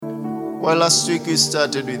Well, last week we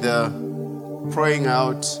started with praying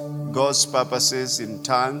out God's purposes in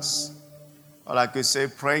tongues, or like we say,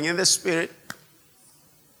 praying in the Spirit.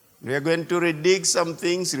 We are going to redig some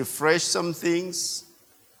things, refresh some things,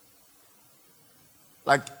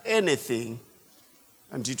 like anything.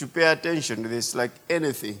 And you to pay attention to this, like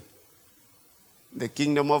anything. The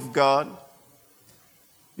kingdom of God,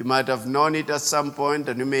 you might have known it at some point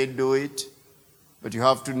and you may do it, but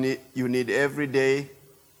you need every day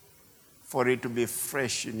for it to be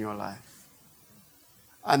fresh in your life.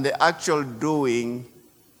 And the actual doing,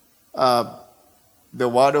 the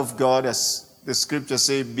word of God, as the scripture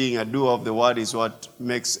says, being a doer of the word is what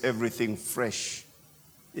makes everything fresh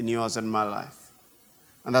in yours and my life.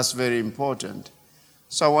 And that's very important.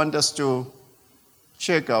 So I want us to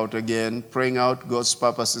check out again, praying out God's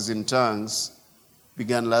purposes in tongues,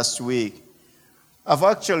 began last week. I've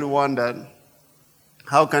actually wondered,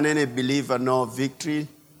 how can any believer know victory,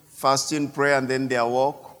 fasting, prayer, and then their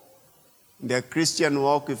walk, their Christian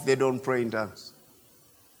walk, if they don't pray in tongues?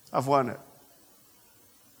 I've wondered.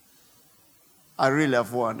 I really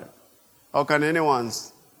have wondered. How can anyone,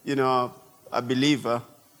 a believer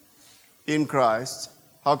in Christ,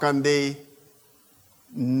 how can they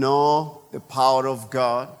know the power of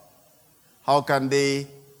God? How can they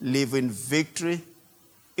live in victory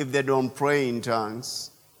if they don't pray in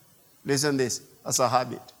tongues? Listen to this, as a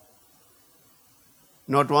habit.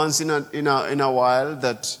 Not once in a while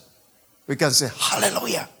that we can say,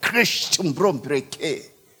 hallelujah, Christian brombreke.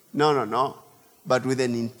 No. But with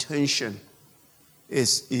an intention.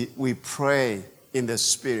 We pray in the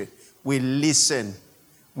Spirit. We listen.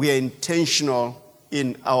 We are intentional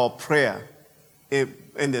in our prayer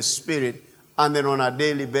in the Spirit. And then on a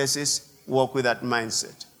daily basis, walk with that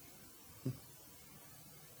mindset.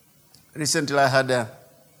 Recently I had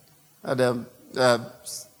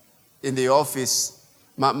in the office,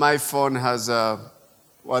 my phone has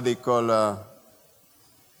what they call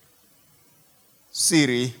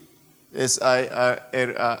Siri, Siri.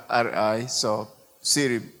 So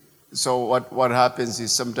Siri. So what happens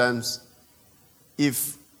is sometimes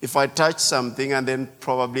if I touch something and then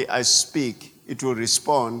probably I speak, it will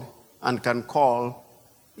respond and can call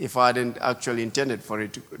if I didn't actually intended for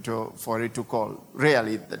it to call.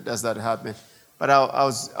 Rarely does that happen. But I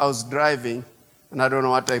was driving and I don't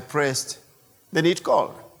know what I pressed. Then it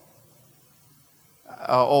called.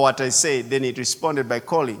 Or what I said, then it responded by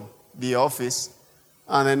calling the office.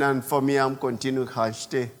 And for me, I'm continuing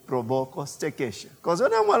hashtag proboko stekesha. Because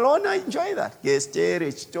when I'm alone, I enjoy that.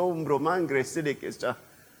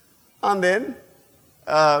 And then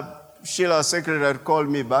Sheila, secretary, called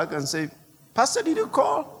me back and said, Pastor, did you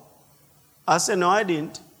call? I said, no, I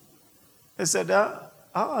didn't. I said,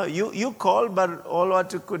 you called, but all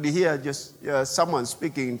what you could hear, just someone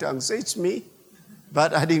speaking in tongues. Say, it's me,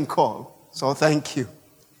 but I didn't call. So thank you.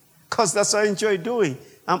 Because that's what I enjoy doing.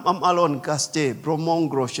 I'm alone, Gaste, Bromong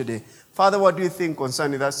Groshede. Father, what do you think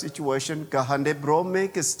concerning that situation? Kahande brome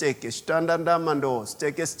ke steke, standanda mando,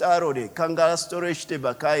 steke starode, kangala storeshte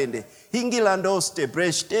bakaende, hingilandoste,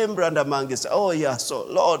 breshtem branda manges. Oh yeah, so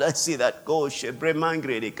Lord, I see that goshe,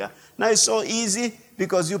 bremangredika. Now it's so easy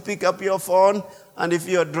because you pick up your phone, and if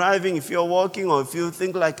you're driving, if you're walking, or if you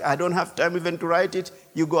think like I don't have time even to write it,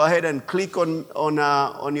 you go ahead and click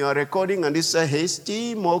on your recording, and it's a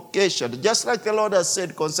hasty mokesha. Just like the Lord has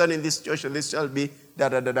said concerning this situation, this shall be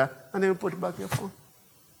da-da-da-da, and then you put back your phone.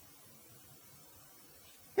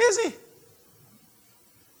 Easy.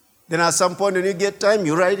 Then at some point when you get time,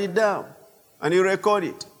 you write it down, and you record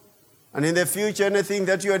it. And in the future, anything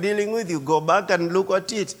that you are dealing with, you go back and look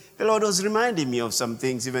at it. The Lord was reminding me of some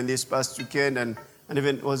things, even this past weekend, and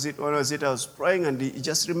even when was it? I was praying, and He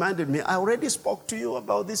just reminded me, I already spoke to you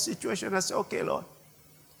about this situation. I said, okay, Lord.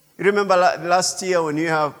 You remember last year when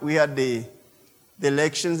we had the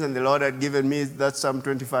elections, and the Lord had given me that Psalm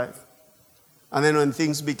 25. And then when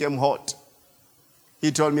things became hot,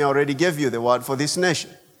 He told me, I already gave you the word for this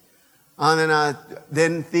nation. And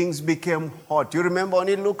then things became hot. You remember when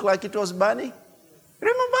it looked like it was burning?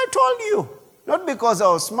 Remember I told you. Not because I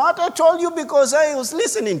was smart. I told you because I was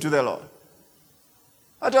listening to the Lord.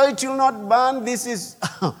 I told you it will not burn. This is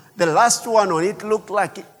the last one when it looked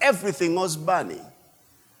like everything was burning.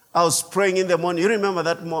 I was praying in the morning. You remember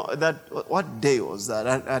that what day was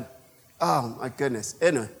that? Oh my goodness.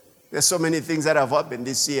 Anyway, there's so many things that have happened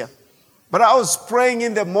this year. But I was praying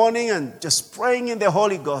in the morning and just praying in the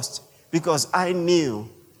Holy Ghost, because I knew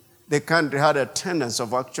the country had a tendency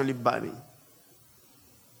of actually burning.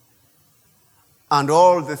 And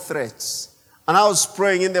all the threats. And I was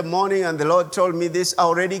praying in the morning, and the Lord told me this, I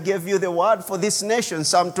already gave you the word for this nation,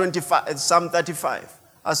 Psalm 35.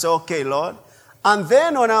 I said, okay, Lord, And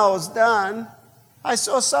then when I was done, I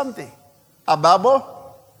saw something, a bubble.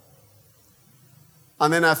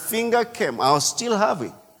 And then a finger came. I was still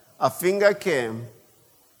having. A finger came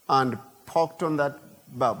and poked on that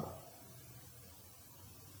bubble.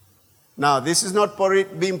 Now, this is not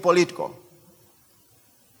being political,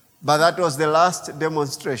 but that was the last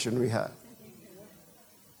demonstration we had.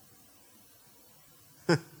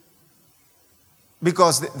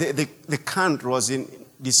 Because the country was in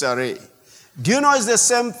disarray. Do you know it's the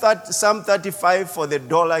same Psalm 35 for the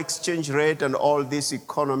dollar exchange rate and all this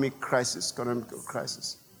economic crisis? Do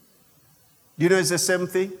you know it's the same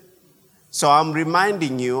thing? So I'm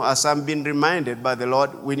reminding you, as I'm being reminded by the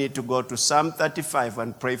Lord, we need to go to Psalm 35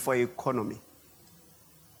 and pray for economy.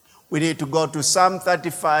 We need to go to Psalm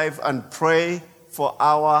 35 and pray for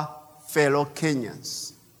our fellow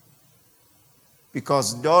Kenyans.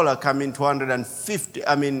 Because dollar coming to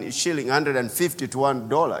shilling 150 to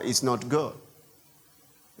 $1 is not good.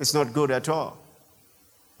 It's not good at all.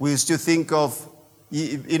 We used to think of,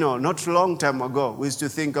 not a long time ago, we used to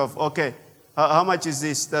think of, okay, how much is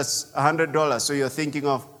this? That's $100. So you're thinking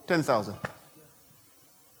of 10,000.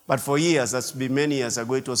 But for years, that's been many years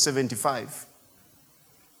ago, it was 75.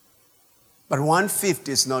 But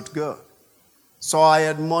 150 is not good. So I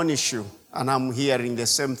admonish you, and I'm hearing the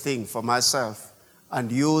same thing for myself.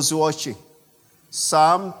 And you's watching.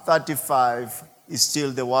 Psalm 35 is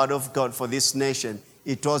still the word of God for this nation.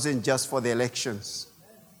 It wasn't just for the elections.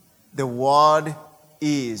 The word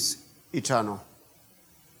is eternal.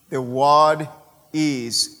 The word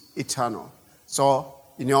is eternal. So,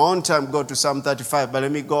 in your own time, go to Psalm 35. But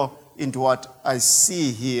let me go into what I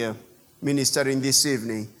see here ministering this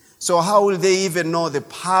evening. So how will they even know the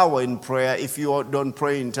power in prayer if you don't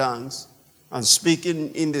pray in tongues and speak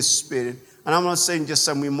in the Spirit? And I'm not saying just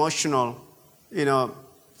some emotional,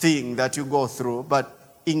 thing that you go through,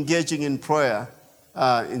 but engaging in prayer,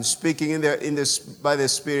 in speaking by the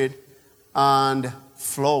Spirit, and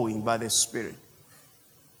flowing by the Spirit.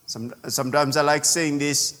 Sometimes I like saying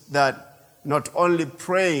this, that not only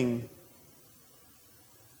praying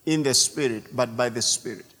in the Spirit, but by the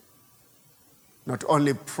Spirit. Not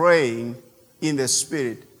only praying in the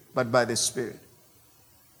Spirit, but by the Spirit.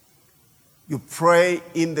 You pray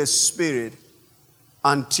in the Spirit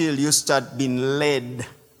until you start being led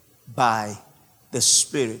by the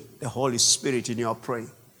Spirit, the Holy Spirit in your praying.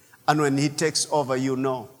 And when He takes over, you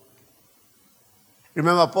know.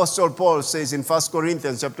 Remember, Apostle Paul says in 1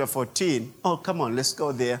 Corinthians chapter 14, come on, let's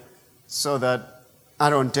go there, so that I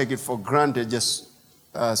don't take it for granted, just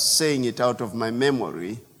saying it out of my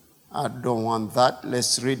memory. I don't want that.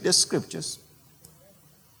 Let's read the scriptures.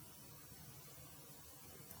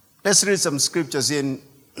 Let's read some scriptures in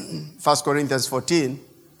 1 Corinthians 14.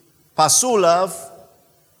 Pursue love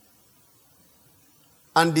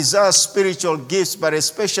and desire spiritual gifts, but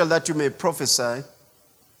especially that you may prophesy.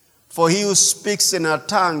 For he who speaks in a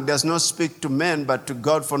tongue does not speak to men, but to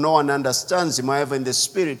God, for no one understands him. However, in the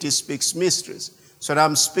Spirit he speaks mysteries. So when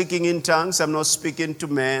I'm speaking in tongues, I'm not speaking to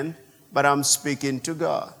men, but I'm speaking to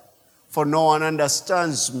God. For no one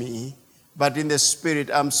understands me, but in the Spirit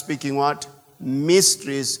I'm speaking what?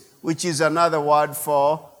 Mysteries, which is another word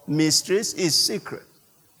for mysteries, is secret.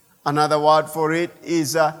 Another word for it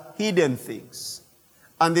is hidden things.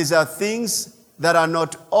 And these are things that are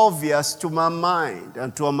not obvious to my mind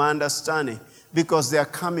and to my understanding because they are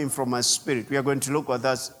coming from my spirit. We are going to look at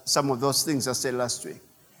that, some of those things I said last week.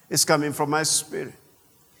 It's coming from my spirit.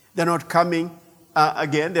 They're not coming,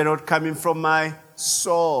 they're not coming from my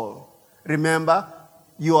soul. Remember,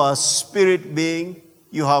 you are a spirit being,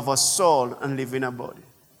 you have a soul and live in a body.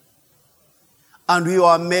 And we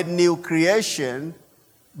are made new creation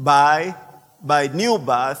by new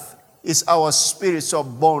birth is our spirit, so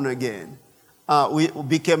born again. We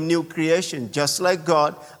became new creation, just like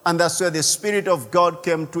God, and that's where the Spirit of God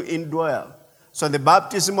came to indwell. So the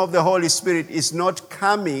baptism of the Holy Spirit is not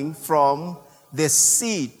coming from the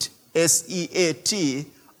seat, S-E-A-T,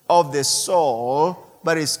 of the soul,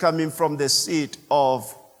 but it's coming from the seat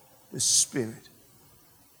of the Spirit.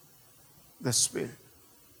 The Spirit.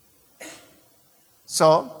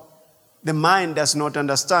 So, the mind does not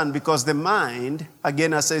understand because the mind,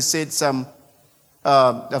 again, as I said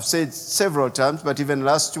I've said several times, but even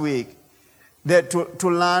last week, that to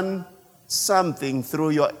learn something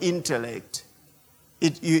through your intellect,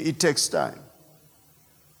 it takes time.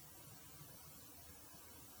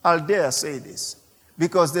 I'll dare say this,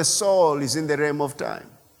 because the soul is in the realm of time,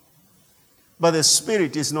 but the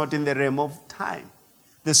spirit is not in the realm of time.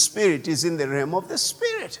 The spirit is in the realm of the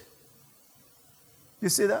Spirit. You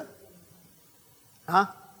see that? Huh?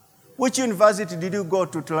 Which university did you go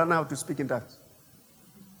to learn how to speak in tongues?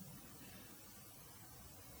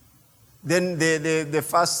 Then the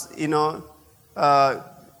first,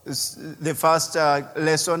 the first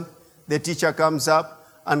lesson, the teacher comes up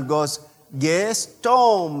and goes,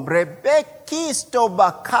 Gestom Rebekisto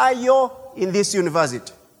Bakayo in this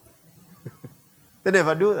university. They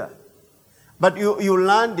never do that. But you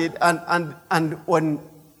learned it, and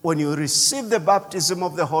when you receive the baptism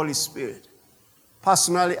of the Holy Spirit,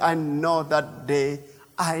 personally, I know that day,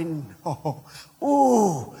 I know,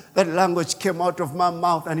 that language came out of my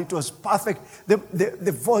mouth and it was perfect.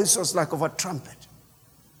 The voice was like of a trumpet.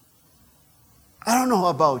 I don't know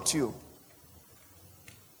about you.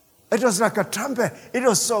 It was like a trumpet. It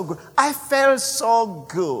was so good. I felt so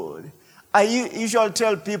good. I usually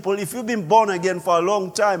tell people, if you've been born again for a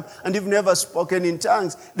long time and you've never spoken in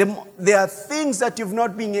tongues, there are things that you've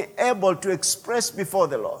not been able to express before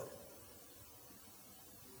the Lord.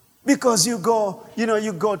 Because you go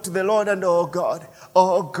to the Lord and, oh God,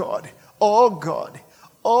 oh God, oh God,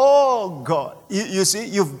 oh God. You see,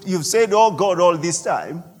 you've said, oh God, all this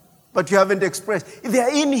time, but you haven't expressed. If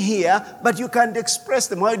they're in here, but you can't express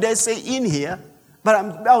them. Why did I say in here? But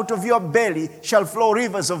out of your belly shall flow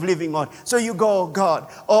rivers of living water. So you go, oh God,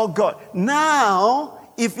 oh God.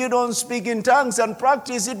 Now, if you don't speak in tongues and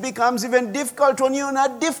practice, it becomes even difficult when you're in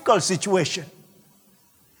a difficult situation.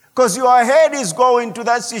 Because your head is going to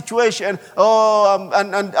that situation,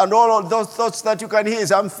 and all of those thoughts that you can hear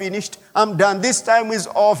is, I'm finished, I'm done, this time is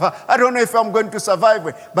over, I don't know if I'm going to survive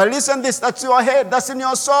it. But listen, that's your head, that's in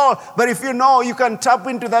your soul. But if you know you can tap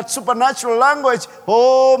into that supernatural language,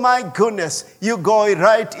 oh my goodness, you go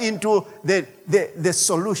right into the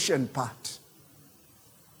solution part.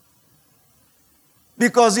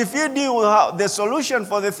 Because if you knew the solution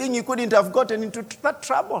for the thing, you couldn't have gotten into that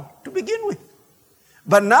trouble to begin with.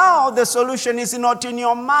 But now the solution is not in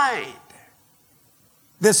your mind.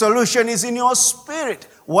 The solution is in your spirit.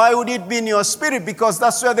 Why would it be in your spirit? Because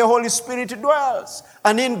that's where the Holy Spirit dwells.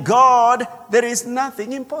 And in God, there is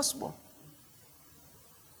nothing impossible.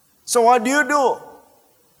 So what do?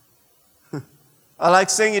 I like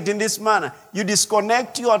saying it in this manner. You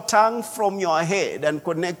disconnect your tongue from your head and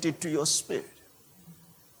connect it to your spirit.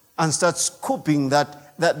 And start scooping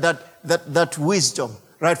that wisdom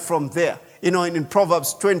right from there. In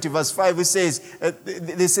Proverbs 20 verse 5, it says,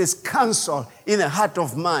 this is counsel in the heart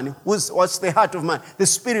of man. What's the heart of man? The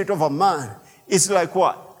spirit of a man. It's like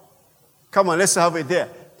what? Come on, let's have it there.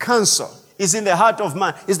 Counsel is in the heart of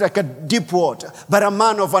man. It's like a deep water. But a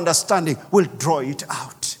man of understanding will draw it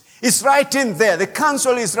out. It's right in there. The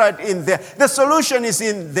counsel is right in there. The solution is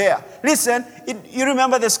in there. Listen, you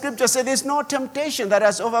remember the scripture said there's no temptation that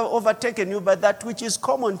has overtaken you but that which is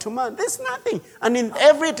common to man. There's nothing. And in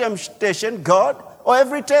every temptation, God, or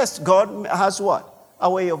every test, God has what? A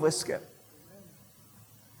way of escape.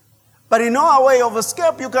 But in our way of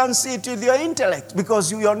escape, you can see it with your intellect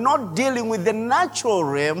because you are not dealing with the natural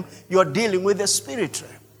realm, you're dealing with the spirit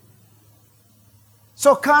realm.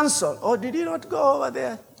 So counsel. Oh, did he not go over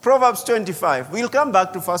there? Proverbs 25. We'll come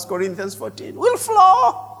back to 1 Corinthians 14. We'll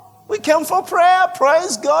flow. We came for prayer.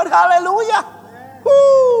 Praise God. Hallelujah.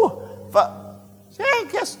 Woo.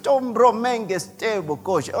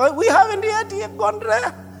 We haven't yet gone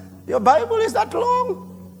there. Your Bible is that long.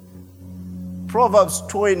 Proverbs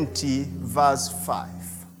 20 verse 5.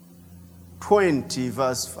 20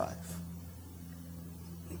 verse 5.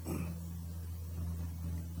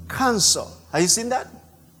 Counsel. Have you seen that?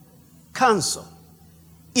 Counsel.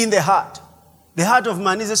 In the heart. The heart of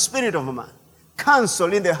man is the spirit of a man.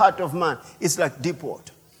 Counsel in the heart of man is like deep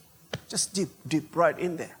water. Just deep right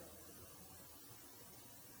in there.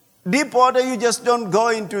 Deep water, you just don't go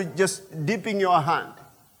into just dipping your hand.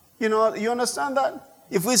 You understand that?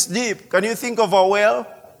 If it's deep, can you think of a well?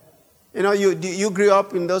 You grew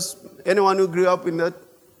up in those, anyone who grew up in that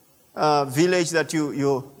village that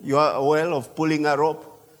you are a well of pulling a rope.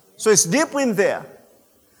 So it's deep in there.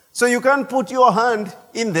 So you can't put your hand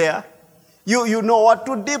in there. You know what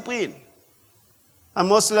to dip in. And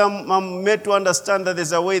mostly I'm made to understand that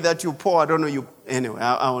there's a way that you pour. I don't know anyway,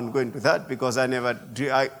 I won't go into that because I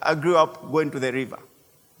grew up going to the river.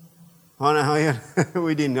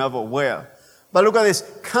 We didn't have a well. But look at this.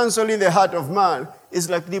 Counsel in the heart of man is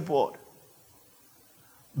like deep water.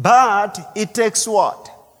 But it takes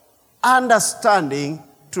what? Understanding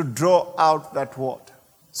to draw out that water.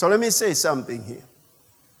 So let me say something here.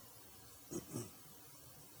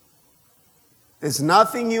 There's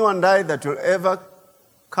nothing you and I that will ever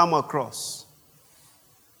come across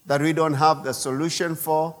that we don't have the solution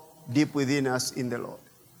for deep within us in the Lord.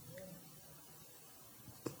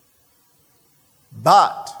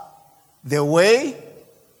 But the way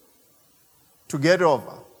to get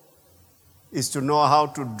over is to know how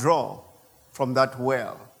to draw from that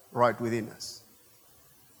well right within us.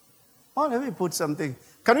 Oh, let me put something.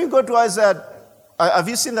 Can we go to Isaiah? Have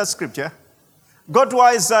you seen that scripture? Go to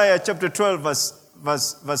Isaiah chapter 12,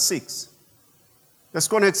 verse 6. Let's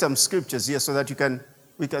connect some scriptures here so that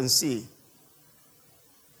we can see.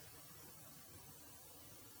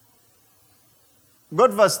 Go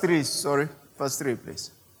to verse 3, sorry. Verse 3,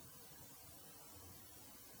 please.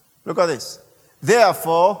 Look at this.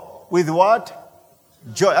 Therefore, with what?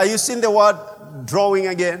 Joy. Are you seeing the word drawing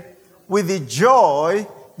again? With the joy,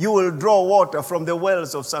 you will draw water from the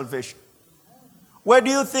wells of salvation. Where do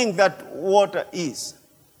you think that water is?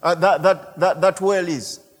 That well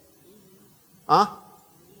is? Huh?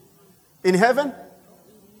 In heaven?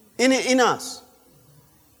 In us.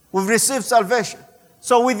 We've received salvation.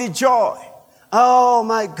 So with the joy. Oh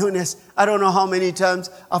my goodness. I don't know how many times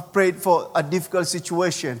I've prayed for a difficult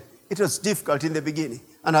situation. It was difficult in the beginning.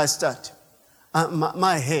 And I start.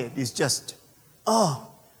 My head is just,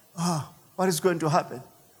 what is going to happen?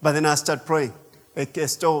 But then I start praying.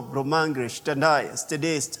 Ekesto, bromangresh, tandayas,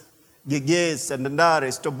 tedesta, geges,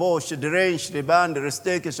 tandares, tobosh, derensh, reband,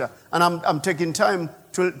 restekesha. And I'm taking time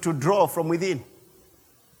to draw from within.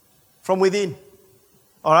 From within.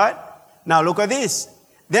 All right? Now look at this.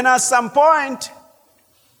 Then at some point,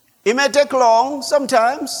 it may take long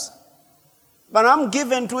sometimes, but I'm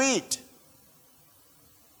given to it.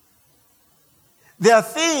 There are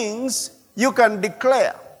things you can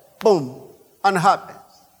declare, boom, and happens.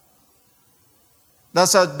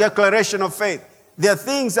 That's a declaration of faith. There are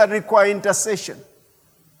things that require intercession.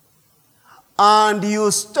 And you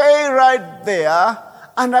stay right there,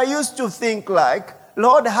 and I used to think like,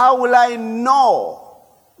 Lord, how will I know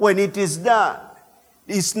when it is done?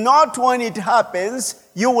 It's not when it happens,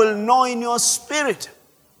 you will know in your spirit.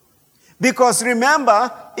 Because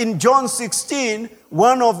remember, in John 16,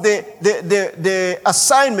 one of the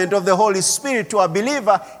assignment of the Holy Spirit to a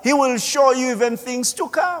believer, He will show you even things to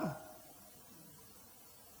come.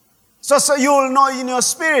 So you will know in your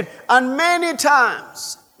spirit. And many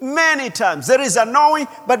times, there is a knowing,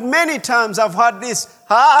 but many times I've heard this,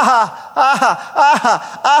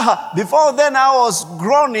 Before then I was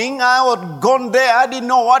groaning, I was gone there, I didn't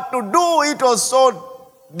know what to do, it was so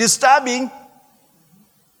disturbing.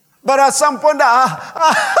 But at some point,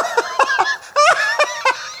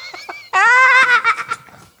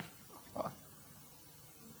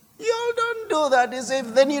 you all don't do that, you see,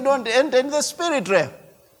 then you don't enter in the spirit realm.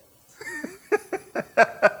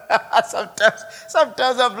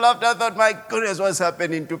 Sometimes I've laughed. I thought, my goodness, what's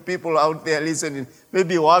happening to people out there listening?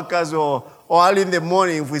 Maybe workers or early in the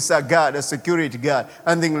morning if we saw a security guard,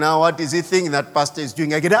 and think, now what is he thinking that pastor is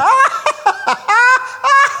doing again?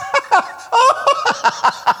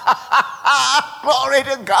 Glory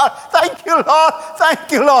to God. Thank you, Lord.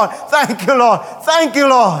 Thank you, Lord. Thank you, Lord. Thank you,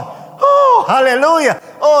 Lord. Oh, hallelujah.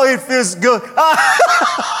 Oh, it feels good.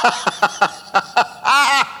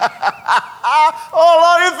 Oh,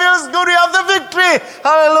 Lord, it feels good. We have the victory.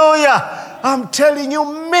 Hallelujah. I'm telling you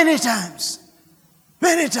many times.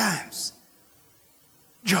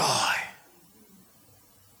 Joy.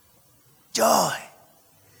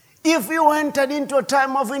 If you entered into a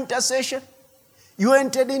time of intercession, you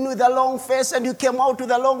entered in with a long face and you came out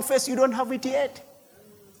with a long face, you don't have it yet.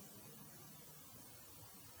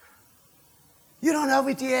 You don't have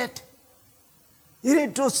it yet. You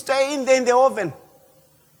need to stay in there in the oven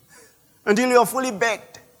until you're fully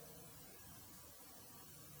baked.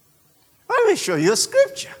 Let me show you a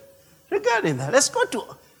scripture regarding that. Let's go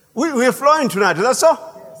to, we're flowing tonight, that's all?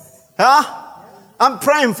 Yes. Huh? I'm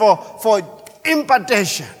praying for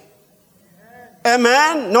impartation.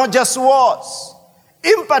 Amen? Not just words.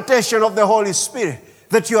 Impartation of the Holy Spirit.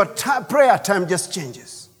 That your prayer time just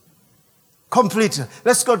changes. Completely.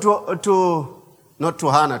 Let's go to not to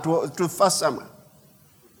Hannah, to 1 Samuel.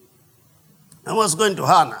 I was going to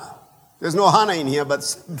Hannah. There's no Hannah in here, but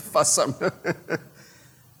 1 Samuel.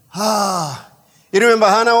 You remember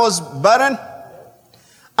Hannah was barren?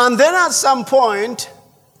 And then at some point,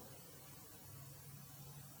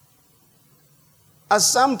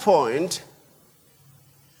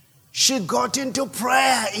 she got into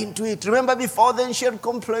prayer, into it. Remember before then she had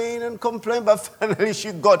complained, but finally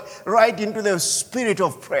she got right into the spirit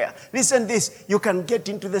of prayer. Listen this, you can get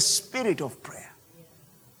into the spirit of prayer.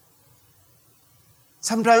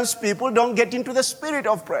 Sometimes people don't get into the spirit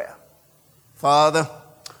of prayer. Father,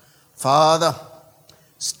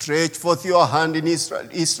 stretch forth your hand in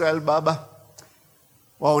Israel, Baba.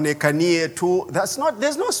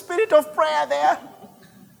 There's no spirit of prayer there.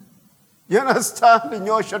 You understand?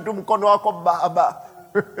 Nyosha tu mkono wako Baba.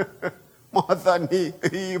 Madhani.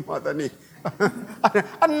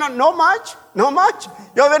 And no much.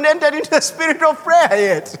 You haven't entered into the spirit of prayer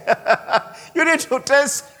yet. You need to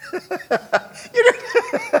test.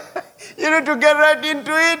 You need to get right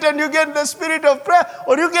into it, and you get in the spirit of prayer.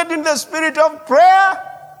 Or you get in the spirit of prayer,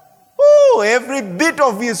 every bit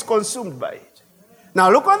of you is consumed by it. Now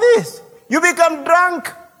look at this. You become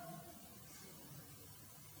drunk.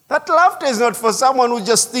 That laughter is not for someone who's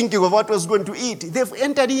just thinking of what was going to eat. They've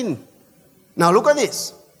entered in. Now look at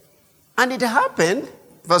this. And it happened,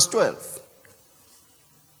 verse 12.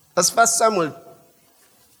 That's 1 Samuel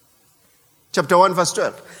chapter 1, verse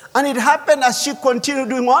 12. And it happened as she continued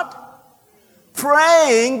doing what?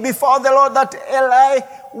 Praying before the Lord, that Eli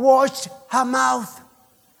watched her mouth.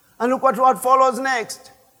 And look what follows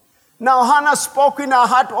next. Now Hannah spoke in her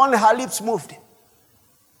heart, only her lips moved.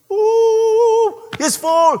 Ooh, he's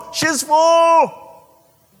full. She's full.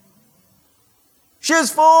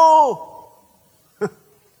 She's full.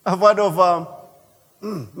 I've heard of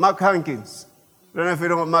Mark Hankins. I don't know if you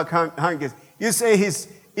know Mark Hankins. You say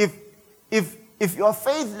if your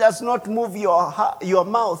faith does not move your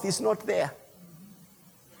mouth, it's not there.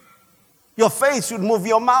 Your faith should move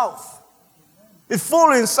your mouth. It's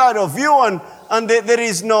full inside of you, and there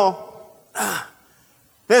is no,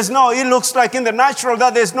 it looks like in the natural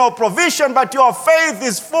that there's no provision, but your faith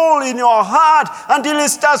is full in your heart until it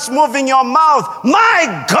starts moving your mouth.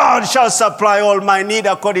 My God shall supply all my need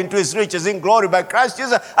according to his riches in glory by Christ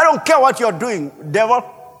Jesus. I don't care what you're doing, devil.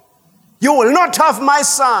 You will not have my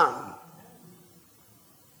son.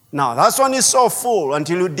 Now, that's when it's so full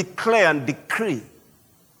until you declare and decree.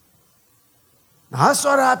 Now, that's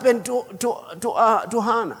what happened to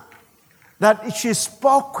Hannah. That she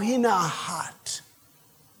spoke in her heart.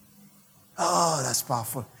 Oh, that's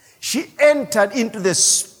powerful. She entered into the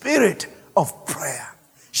spirit of prayer.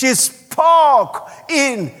 She spoke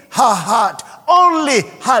in her heart. Only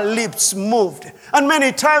her lips moved. And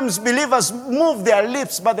many times believers move their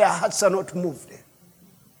lips, but their hearts are not moved.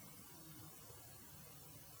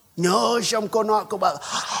 No, you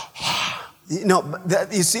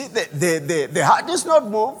see, the heart is not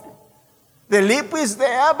moved. The lip is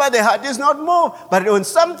there, but the heart is not moved. But when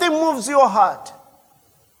something moves your heart,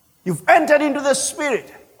 you've entered into the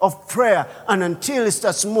spirit of prayer, and until it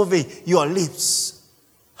starts moving your lips.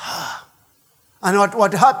 And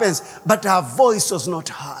what happens? But her voice was not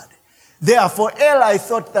heard. Therefore, Eli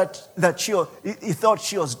thought that he thought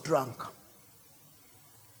she was drunk.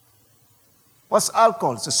 What's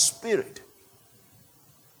alcohol? It's a spirit.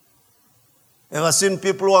 Ever seen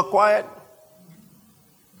people who are quiet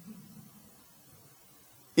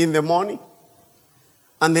in the morning?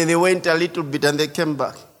 And then they went a little bit and they came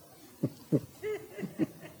back. And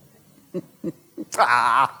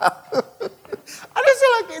it's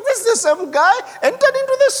like, this is some guy entered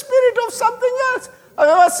into the spirit of something else. Have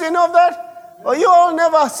you ever seen of that? Or you all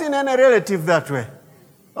never seen any relative that way?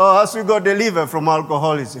 Oh, as we got delivered from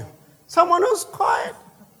alcoholism. Someone who's quiet.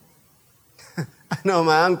 I know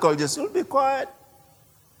my uncle just will be quiet.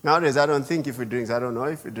 Nowadays, I don't think if he drinks. I don't know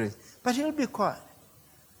if he drinks. But he'll be quiet.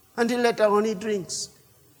 Until later on he drinks.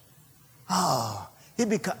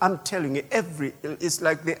 I'm telling you, it's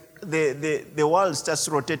like the world starts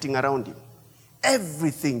rotating around him.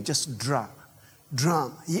 Everything just drama.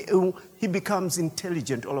 He becomes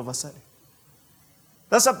intelligent all of a sudden.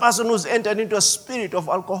 That's a person who's entered into a spirit of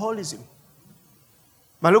alcoholism.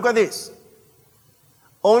 But look at this.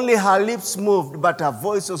 Only her lips moved, but her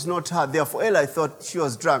voice was not heard. Therefore, Eli thought she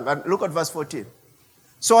was drunk. And look at verse 14.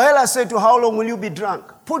 So Eli said to her, how long will you be drunk?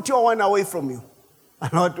 Put your wine away from you.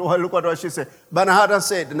 And look at what she said. But Hannah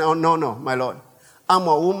said, no, my Lord. I'm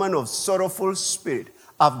a woman of sorrowful spirit.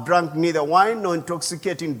 I've drunk neither wine nor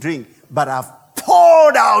intoxicating drink, but I've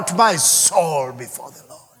poured out my soul before the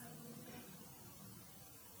Lord.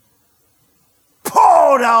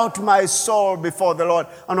 Poured out my soul before the Lord.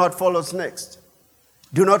 And what follows next?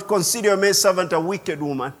 Do not consider your maidservant a wicked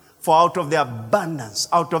woman, for out of the abundance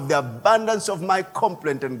of my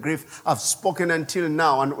complaint and grief, I've spoken until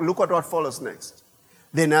now. And look at what follows next.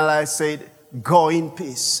 Then Eli said, go in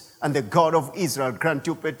peace, and the God of Israel grant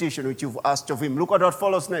your petition which you've asked of him. Look at what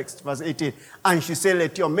follows next, verse 18. And she said,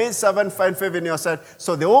 let your maidservant find favor in your sight.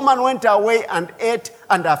 So the woman went away and ate,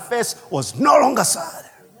 and her face was no longer sad.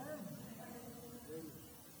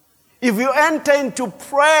 If you enter into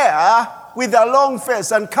prayer with a long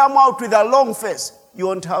face and come out with a long face, you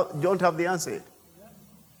don't have the answer yet.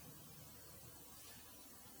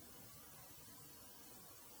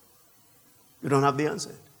 You don't have the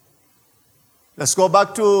answer. Let's go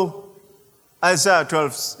back to Isaiah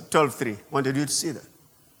 12:3. Wanted you to see that.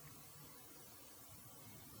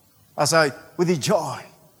 With the joy.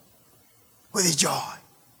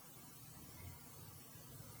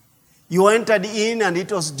 You entered in and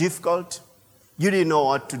it was difficult. You didn't know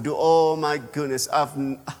what to do. Oh my goodness.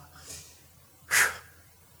 That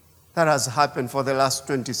has happened for the last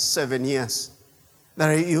 27 years.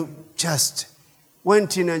 That you just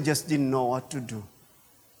went in and just didn't know what to do.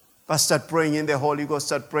 But start praying in the Holy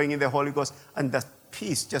Ghost, and that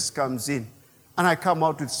peace just comes in. And I come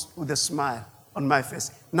out with a smile on my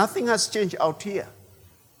face. Nothing has changed out here,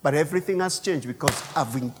 but everything has changed because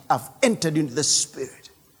I've entered into the Spirit.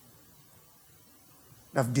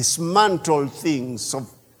 I've dismantled things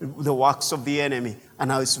of the works of the enemy, and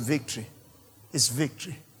now it's victory. It's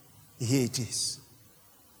victory. Here it is.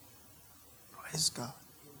 Praise God.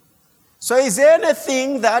 So is there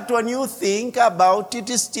anything that when you think about it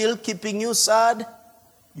is still keeping you sad?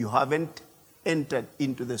 You haven't entered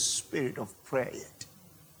into the spirit of prayer yet.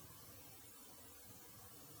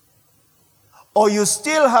 Or you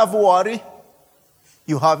still have worry?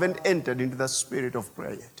 You haven't entered into the spirit of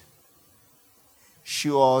prayer yet.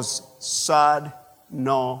 She was sad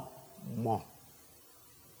no more.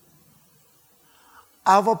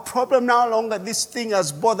 I have a problem no longer. This thing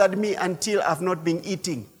has bothered me until I've not been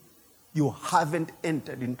eating. You haven't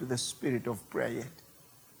entered into the spirit of prayer yet.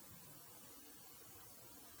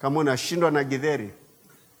 Kama unashindwa na githeri,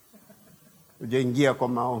 ujaingia kwa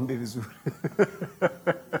maombi vizuri.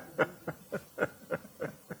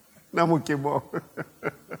 Na mukimo.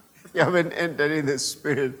 You haven't entered in the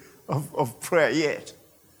spirit of prayer yet.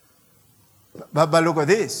 But look at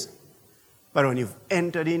this. But when you've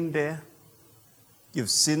entered in there, you've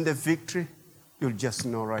seen the victory, you'll just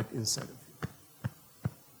know right inside of you.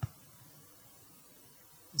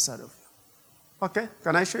 Inside of you. Okay,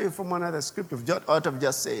 can I show you from another script of what I've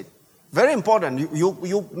just said? Very important.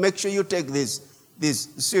 You make sure you take this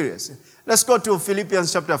seriously. Let's go to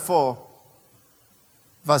Philippians chapter 4,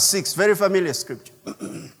 verse 6. Very familiar scripture.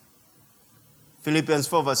 Philippians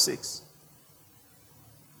 4, verse 6.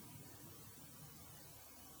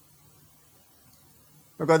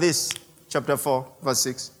 Look at this, chapter 4, verse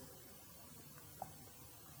 6.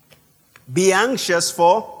 Be anxious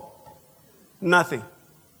for nothing,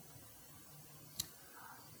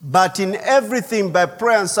 but in everything by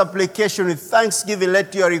prayer and supplication with thanksgiving,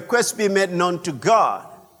 let your requests be made known to God.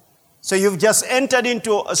 So you've just entered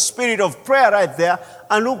into a spirit of prayer right there,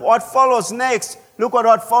 and look what follows next. Look at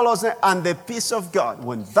what follows next. And the peace of God,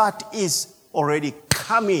 when that is already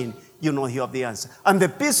coming, you know you have the answer. And the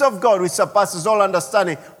peace of God, which surpasses all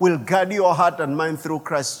understanding, will guard your heart and mind through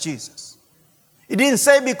Christ Jesus. It didn't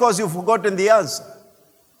say because you've forgotten the answer,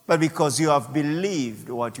 but because you have believed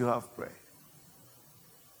what you have prayed.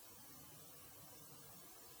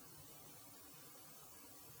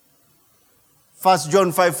 First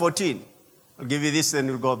John 5:14. I'll give you this, then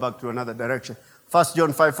we'll go back to another direction. First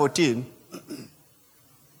John 5:14.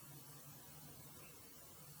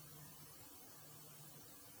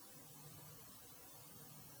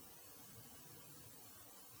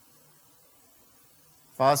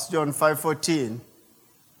 First John 5:14.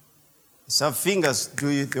 Some fingers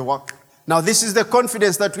do the work. Now this is the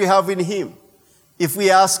confidence that we have in him. If we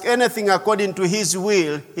ask anything according to his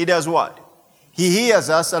will, he does what? He hears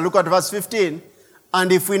us. And look at verse 15. And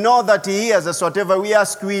if we know that he hears us, whatever we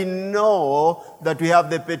ask, we know that we have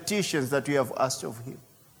the petitions that we have asked of him.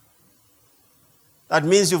 That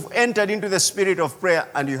means you've entered into the spirit of prayer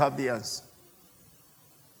and you have the answer.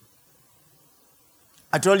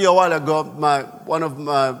 I told you a while ago, one of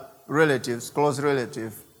my relatives, close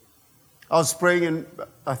relative, I was praying in,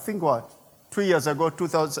 I think 2 years ago,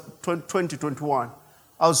 2021.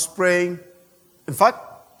 I was praying. In fact,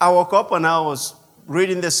 I woke up and I was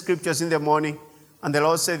reading the scriptures in the morning, and the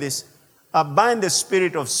Lord said this: I bind the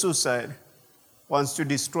spirit of suicide, wants to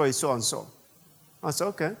destroy so and so. I said,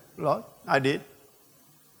 okay, Lord, I did.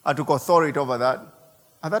 I took authority over that.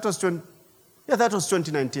 And that was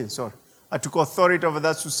 2019, sorry. I took authority over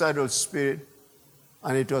that suicidal spirit,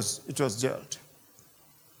 and it was jailed.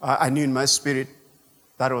 I knew in my spirit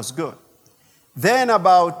that was good. Then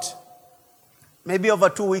about maybe over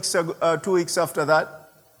 2 weeks after that,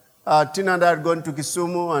 Tina and I had gone to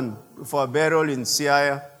Kisumu and for a burial in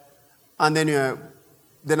Siaya. And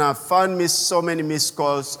then I found so many missed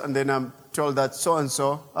calls, and then I'm told that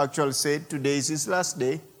so-and-so actually said today is his last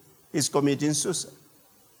day. He's committing suicide.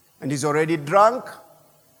 And he's already drunk,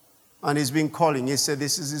 and he's been calling. He said,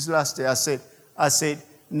 this is his last day. I said,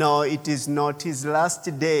 no, it is not his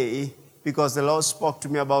last day, because the Lord spoke to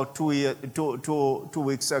me about 2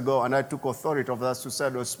 weeks ago, and I took authority of that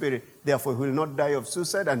suicidal spirit. Therefore, he will not die of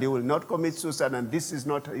suicide, and he will not commit suicide, and this is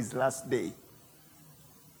not his last day.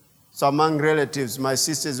 So among relatives, my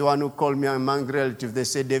sister is the one who called me among relatives. They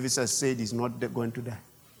said, Davis has said he's not going to die.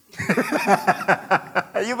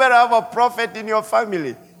 You better have a prophet in your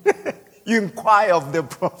family. You inquire of the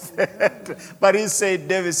prophet. But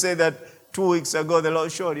David said that 2 weeks ago the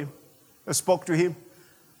Lord showed him. I spoke to him.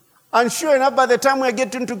 And sure enough, by the time we're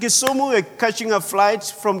getting to Kisumu, we're catching a flight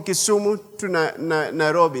from Kisumu to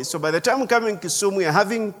Nairobi. So by the time we come in Kisumu, we're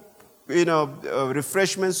having,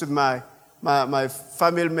 refreshments with my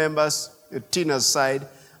family members, Tina's side,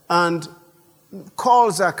 and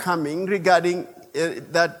calls are coming regarding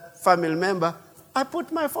that family member. I put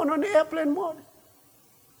my phone on airplane mode.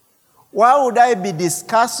 Why would I be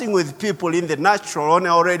discussing with people in the natural when I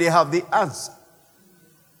already have the answer?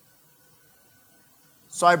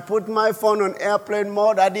 So I put my phone on airplane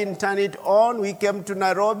mode. I didn't turn it on. We came to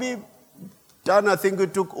Nairobi. I think we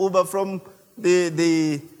took Uber from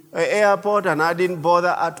the airport, and I didn't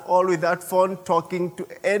bother at all with that phone talking to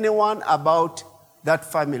anyone about that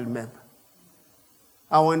family member.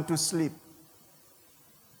 I went to sleep.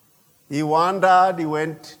 He wandered, he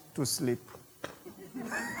went to sleep.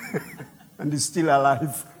 And he's still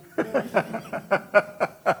alive.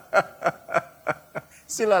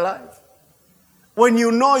 Still alive. When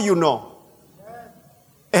you know, you know.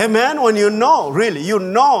 Amen? When you know, really, you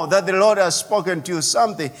know that the Lord has spoken to you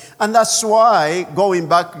something. And that's why, going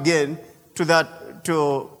back again to that,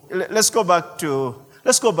 let's go back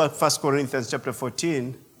 1 Corinthians chapter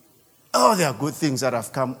 14. Oh, there are good things that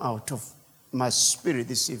have come out of my spirit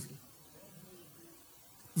this evening.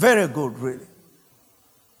 Very good, really.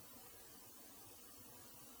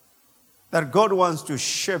 That God wants to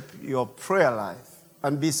shape your prayer life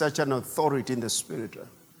and be such an authority in the spirit realm.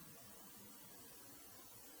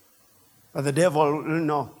 But the devil will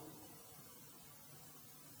know.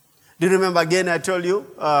 Do you remember again I told you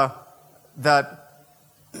that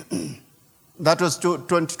that was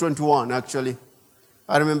 2021 actually.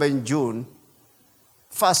 I remember in June,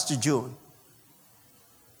 1st June.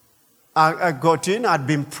 I got in, I'd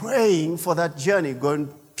been praying for that journey,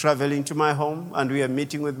 traveling to my home, and we are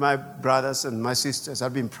meeting with my brothers and my sisters.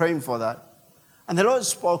 I've been praying for that. And the Lord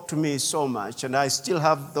spoke to me so much, and I still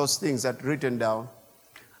have those things that written down.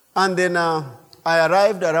 And then I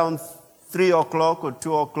arrived around 3 o'clock or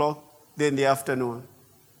 2 o'clock in the afternoon.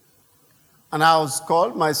 And I was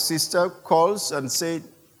called, my sister calls and said,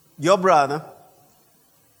 your brother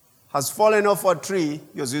has fallen off a tree.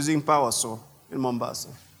 He was using power saw in Mombasa.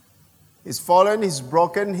 He's fallen, he's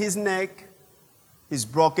broken his neck, he's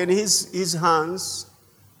broken his hands,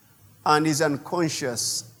 and he's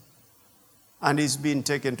unconscious. And he's been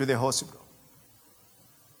taken to the hospital.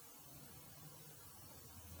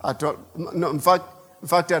 In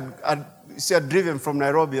fact, I'd driven from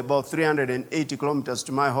Nairobi about 380 kilometers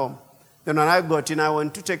to my home. Then when I got in, I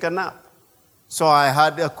went to take a nap. So I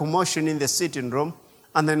had a commotion in the sitting room,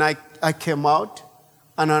 and then I came out,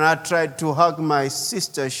 and when I tried to hug my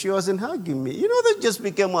sister, she wasn't hugging me. That just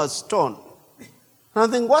became a stone. And I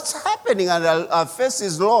think, what's happening? And her face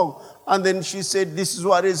is long. And then she said, this is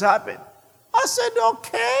what is happening. I said,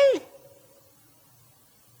 okay.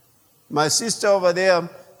 My sister over there,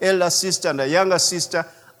 elder sister and a younger sister,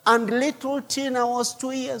 and little Tina was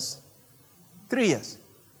 2 years. 3 years.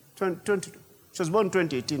 22. She was born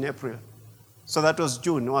 2018, April. So that was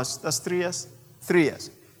June. That's 3 years? 3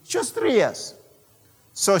 years. She was 3 years.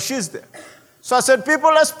 So she's there. So I said,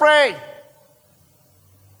 people, let's pray.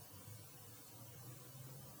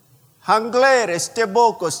 Hanglere,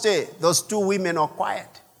 Steboko, stay. Those two women are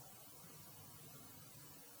quiet.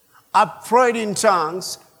 I prayed in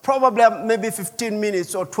tongues, probably maybe 15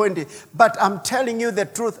 minutes or 20. But I'm telling you the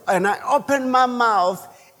truth. And I opened my mouth.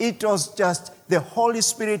 It was just the Holy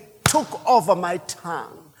Spirit took over my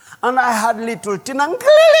tongue. And I had little Tina.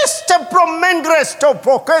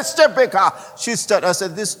 She started. I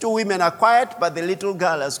said, these two women are quiet, but the little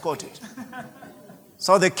girl has caught it.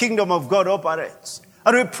 So the kingdom of God operates.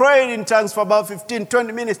 And we prayed in tongues for about 15,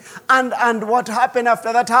 20 minutes. And what happened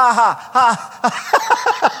after that? I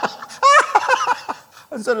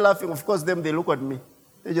started laughing. Of course, they look at me.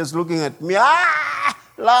 They're just looking at me.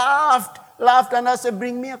 Laughed. And I said,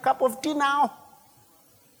 bring me a cup of tea now.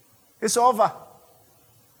 It's over.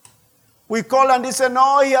 We called and he said,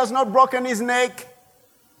 no, he has not broken his neck.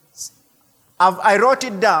 I wrote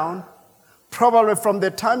it down. Probably from the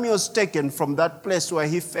time he was taken from that place where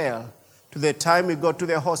he fell to the time he got to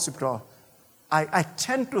the hospital, I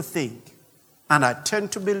tend to think and I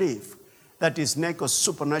tend to believe that his neck was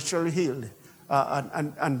supernaturally healed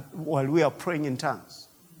and while we are praying in tongues.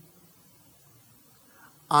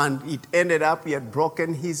 And it ended up he had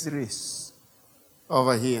broken his wrist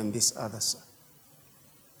over here on this other side.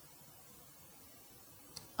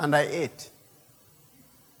 And I ate.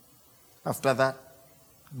 After that,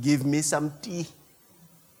 give me some tea.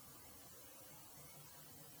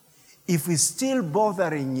 If we're still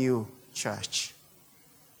bothering you, church,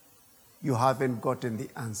 you haven't gotten the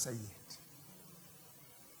answer yet.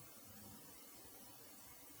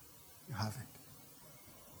 You haven't.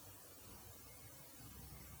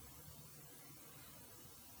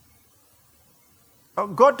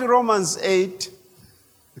 Go to Romans 8.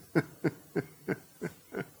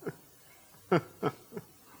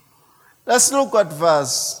 Let's look at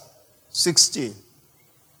verse 16.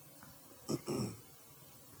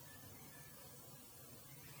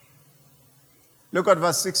 Look at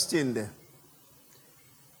verse 16 there.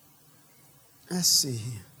 Let's see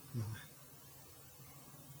here.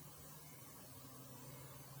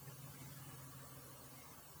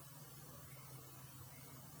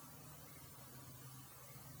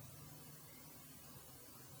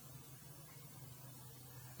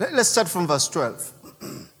 Let's start from verse 12.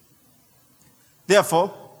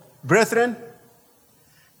 Therefore, brethren,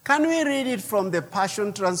 can we read it from the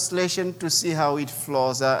Passion Translation to see how it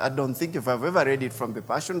flows? I don't think if I've ever read it from the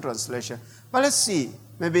Passion Translation. But let's see.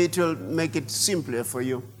 Maybe it will make it simpler for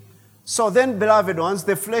you. So then, beloved ones,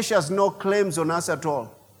 the flesh has no claims on us at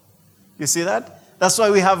all. You see that? That's why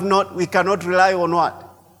we cannot rely on what?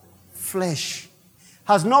 Flesh.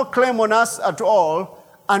 Has no claim on us at all,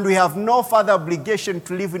 and we have no further obligation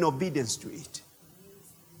to live in obedience to it.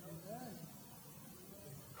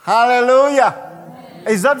 Hallelujah.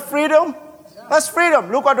 Is that freedom? That's freedom.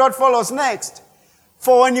 Look at what follows next.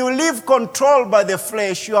 For when you live controlled by the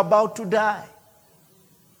flesh, you are about to die.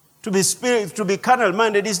 To be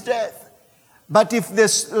carnal-minded is death. But if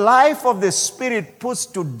this life of the Spirit puts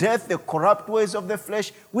to death the corrupt ways of the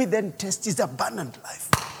flesh, we then taste his abundant life.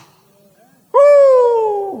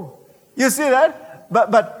 Woo! You see that?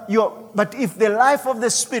 But if the life of the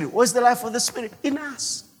Spirit, what's the life of the Spirit? In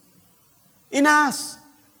us. In us.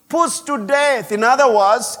 Puts to death. In other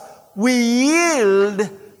words, we yield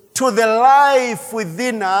to the life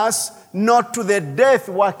within us, not to the death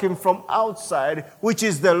working from outside, which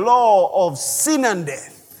is the law of sin and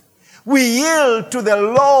death. We yield to the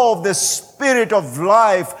law of the Spirit of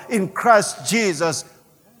life in Christ Jesus,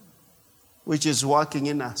 which is working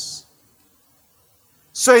in us.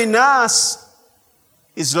 So in us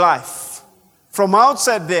is life. From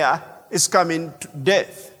outside there is coming to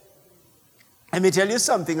death. Let me tell you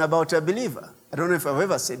something about a believer. I don't know if I've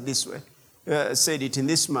ever said it in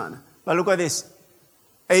this manner. But look at this.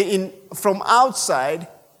 From outside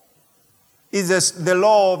is the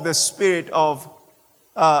law of the spirit of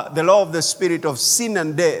sin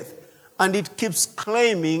and death, and it keeps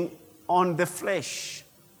claiming on the flesh.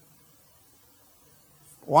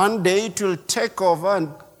 One day it will take over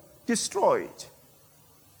and destroy it.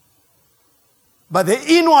 But the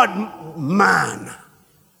inward man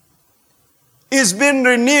is being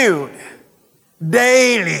renewed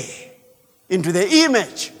daily into the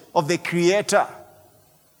image of the Creator.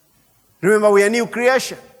 Remember, we are new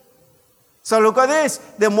creation. So look at this.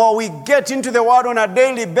 The more we get into the Word on a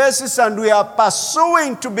daily basis and we are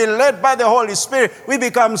pursuing to be led by the Holy Spirit, we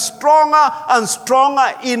become stronger and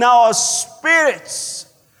stronger in our spirits.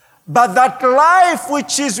 But that life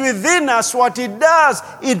which is within us, what it does,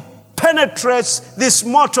 it penetrates this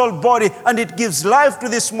mortal body and it gives life to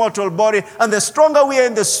this mortal body. And the stronger we are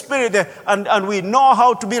in the Spirit and we know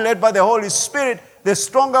how to be led by the Holy Spirit, the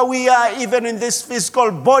stronger we are even in these physical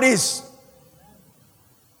bodies.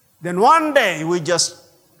 Then one day we just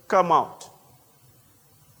come out.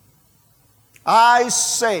 I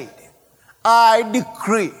said, I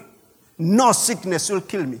decree, no sickness will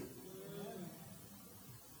kill me.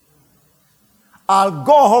 I'll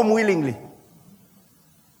go home willingly.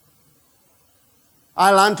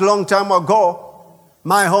 I learned a long time ago,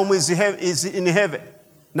 my home is in heaven.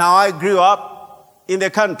 Now I grew up in the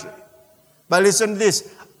country. But listen to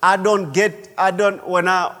this.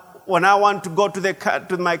 When I want to go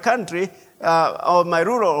to my country or my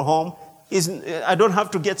rural home, I don't have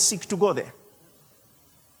to get sick to go there.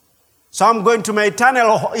 So I'm going to my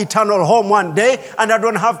eternal home one day, and I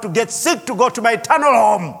don't have to get sick to go to my eternal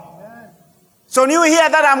home. So when you hear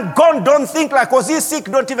that I'm gone, don't think like, was he sick?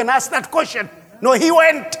 Don't even ask that question. No, he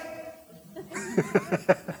went.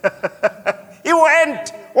 He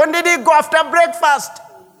went. When did he go? After breakfast.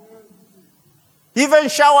 He even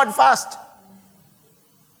showered first.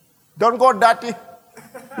 Don't go dirty.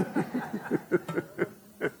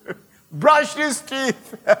 Brushed his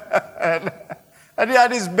teeth. And he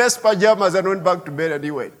had his best pajamas and went back to bed and he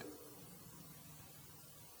went.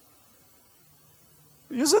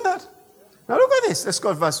 You see that? Now look at this. Let's go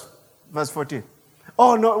to verse 14.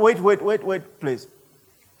 Oh, no, wait, please.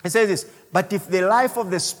 It says this, but if the life of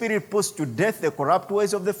the Spirit puts to death the corrupt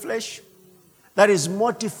ways of the flesh, That is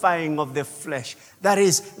mortifying of the flesh. That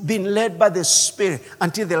is being led by the Spirit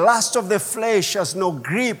until the lust of the flesh has no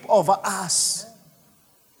grip over us.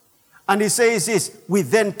 And he says this, we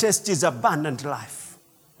then taste his abundant life.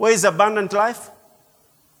 Where is abundant life?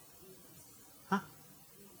 Huh?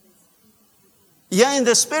 Yeah, in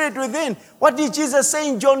the Spirit within. What did Jesus say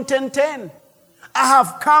in John 10:10? I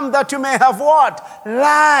have come that you may have what?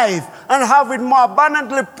 Life, and have it more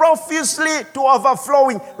abundantly, profusely, to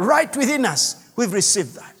overflowing right within us. We've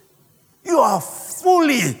received that. You are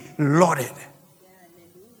fully loaded.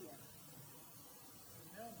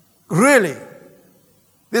 Really.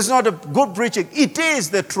 This is not a good preaching. It is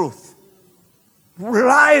the truth.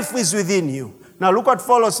 Life is within you. Now look what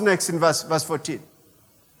follows next in verse 14.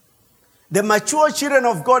 The mature children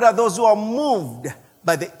of God are those who are moved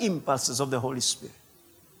by the impulses of the Holy Spirit.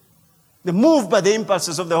 They're moved by the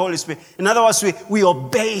impulses of the Holy Spirit. In other words, we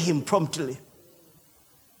obey him promptly.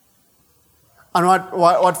 And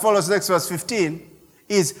what follows next, verse 15,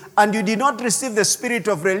 is, and you did not receive the spirit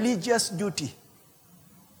of religious duty.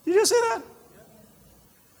 Did you see that?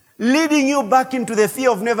 Leading you back into the fear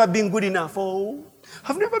of never being good enough. Oh,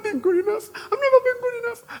 I've never been good enough. I've never been good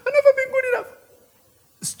enough. I've never been good enough.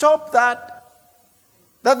 Stop that.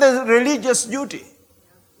 That's the religious duty.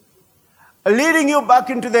 Leading you back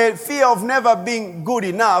into the fear of never being good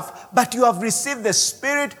enough, but you have received the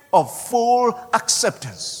spirit of full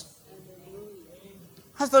acceptance.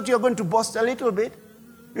 I thought you were going to boast a little bit.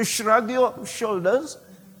 You shrug your shoulders.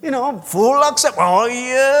 Full acceptance. Oh,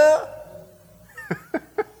 yeah.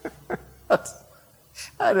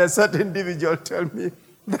 I had a certain individual tell me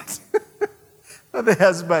that, the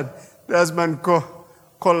husband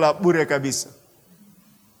called up bure kabisa.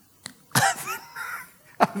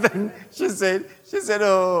 And then she said,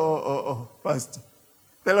 oh, Pastor,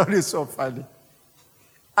 the Lord is so funny.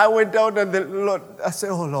 I went out and the Lord, I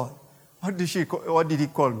said, oh Lord, what did he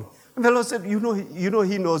call me? And the Lord said, you know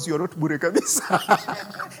he knows you're not bure kabisa.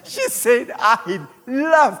 She said, I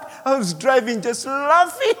laughed. I was driving just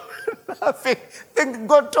laughing. Then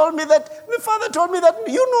God told me that, the Father told me that,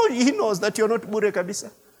 he knows that you're not bure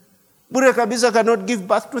kabisa. Bure kabisa cannot give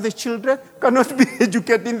birth to the children, cannot be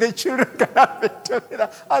educating the children, cannot be telling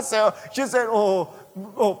that. She said,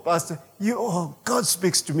 oh, Pastor, God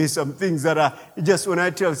speaks to me some things that are just when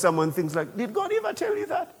I tell someone things like, did God ever tell you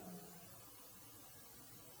that?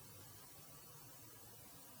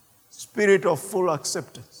 Spirit of full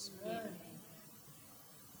acceptance.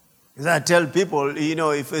 As I tell people,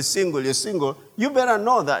 if you're single, you better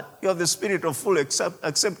know that you have the spirit of full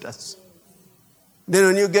acceptance. Then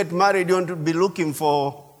when you get married, you want to be looking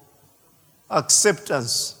for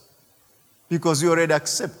acceptance because you already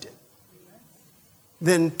accepted.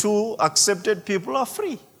 Then two accepted people are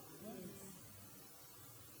free.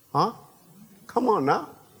 Huh? Come on now.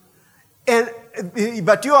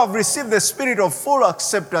 But you have received the spirit of full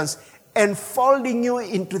acceptance enfolding you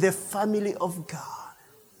into the family of God.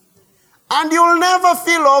 And you'll never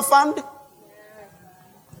feel orphaned.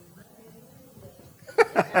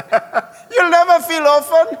 You'll never feel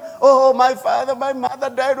orphaned. Oh, my father, my mother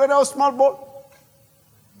died when I was small boy.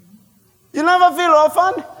 You'll never feel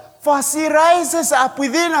orphaned. For as he rises up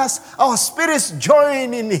within us, our spirits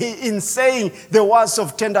join in saying the words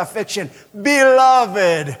of tender affection.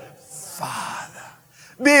 Beloved Father.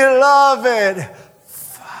 Beloved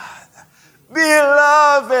Father.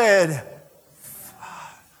 Beloved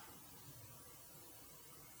Father.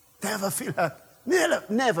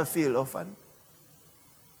 Never feel orphaned.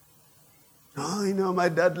 Oh, my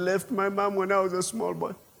dad left my mom when I was a small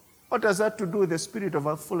boy. What has that to do with the spirit of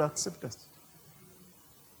our full acceptance?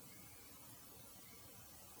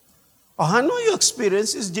 I know your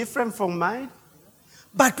experience is different from mine,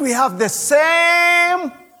 but we have the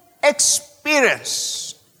same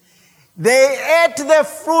experience. They ate the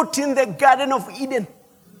fruit in the Garden of Eden.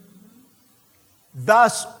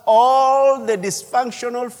 Thus, all the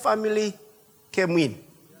dysfunctional family came in.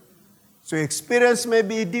 So your experience may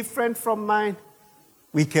be different from mine.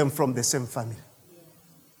 We came from the same family.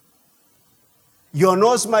 Your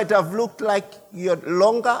nose might have looked like you're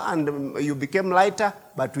longer and you became lighter,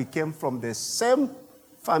 but we came from the same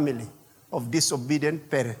family of disobedient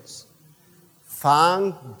parents.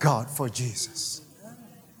 Thank God for Jesus.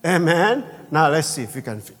 Amen. Now let's see if we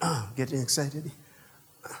can getting excited.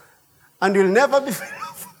 And you'll never be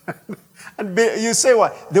and you say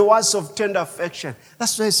what? The words of tender affection.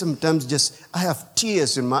 That's why sometimes I have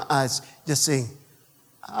tears in my eyes just saying,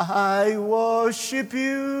 I worship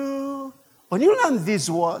you. When you learn these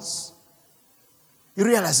words, you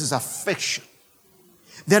realize it's affection.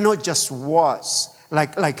 They're not just words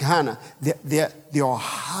like Hannah. Your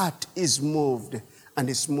heart is moved and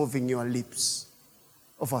it's moving your lips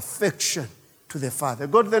of affection to the Father.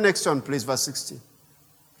 Go to the next one, please, verse 16.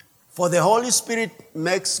 For the Holy Spirit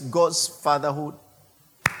makes God's fatherhood.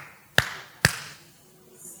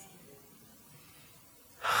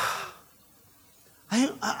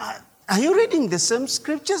 Are you reading the same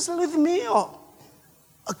scriptures with me? Or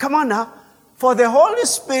come on now. For the Holy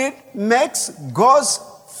Spirit makes God's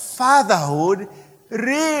fatherhood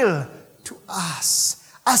real to us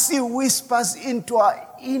as He whispers into our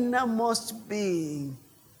innermost being.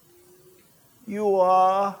 You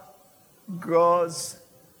are God's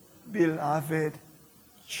beloved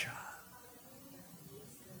child.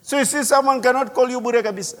 So you see, someone cannot call you Bure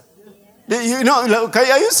Kabisa. You know,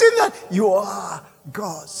 are you seeing that? You are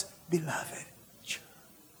God's beloved child.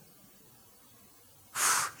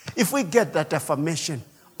 If we get that affirmation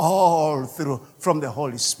all through from the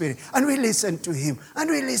Holy Spirit, and we listen to Him, and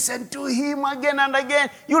we listen to Him again and again,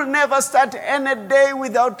 you'll never start any day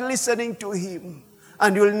without listening to Him.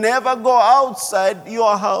 And you'll never go outside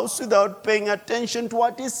your house without paying attention to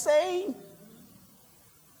what He's saying.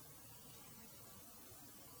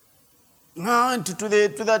 To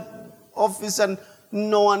that office, and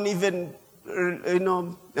no one even,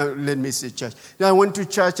 let me say church. I went to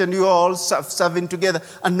church and you were all serving together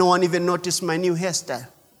and no one even noticed my new hairstyle.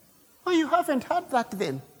 Oh, you haven't heard that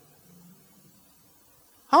then?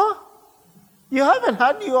 Huh? You haven't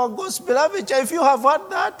heard your God's beloved child. If you have heard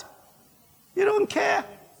that, you don't care.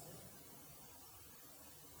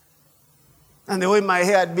 And the way my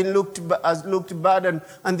hair had been looked bad,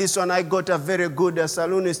 and this one I got a very good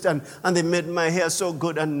salonist, and they made my hair so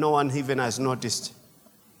good and no one even has noticed.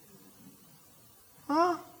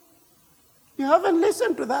 Huh? You haven't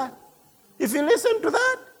listened to that. If you listen to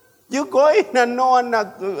that, you go in and no one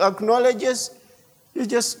acknowledges. You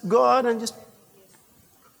just go on and just,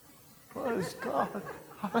 praise God.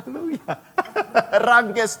 Hallelujah.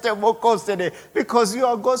 Because you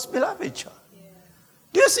are God's beloved child.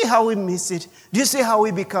 Do you see how we miss it? Do you see how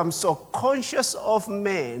we become so conscious of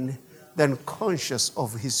men than conscious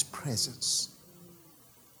of His presence?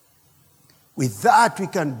 With that, we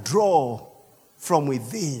can draw from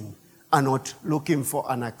within and not looking for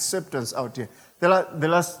an acceptance out here. The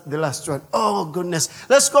last one. Oh, goodness.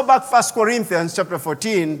 Let's go back 1 Corinthians chapter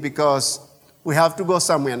 14 because we have to go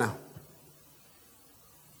somewhere now.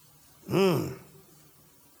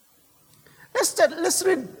 Let's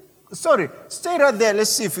read. Sorry, stay right there.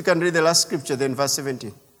 Let's see if we can read the last scripture then, verse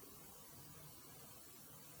 17.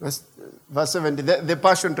 Verse 17, the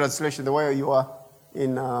Passion Translation, the way you are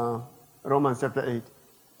in Romans chapter 8.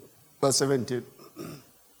 Verse 17.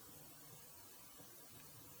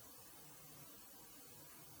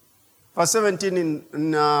 Verse 17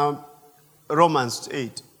 in Romans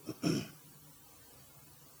 8.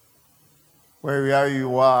 Where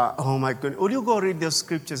you are. Oh my goodness. Would you go read those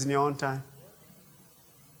scriptures in your own time?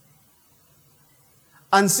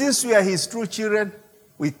 And since we are His true children,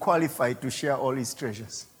 we qualify to share all His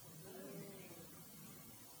treasures.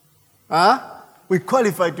 We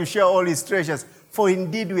qualify to share all His treasures. For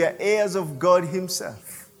indeed we are heirs of God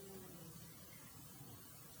Himself.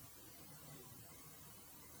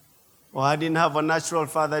 Oh, I didn't have a natural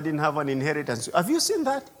father. I didn't have an inheritance. Have you seen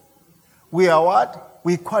that? We are what?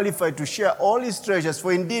 We qualify to share all His treasures,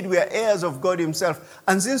 for indeed we are heirs of God Himself.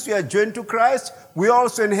 And since we are joined to Christ, we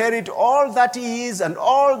also inherit all that He is and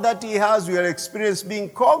all that He has. We will experience being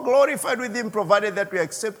co-glorified with Him, provided that we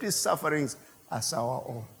accept His sufferings as our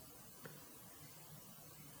own.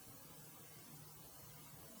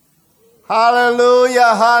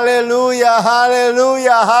 Hallelujah, hallelujah,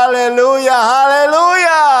 hallelujah, hallelujah,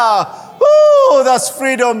 hallelujah. Woo, that's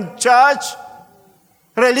freedom, church.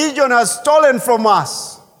 Religion has stolen from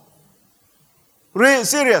us.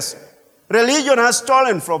 Serious. Religion has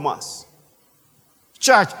stolen from us.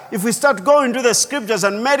 Church, if we start going to the scriptures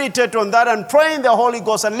and meditate on that and pray in the Holy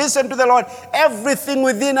Ghost and listen to the Lord, everything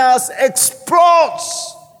within us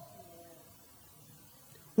explodes.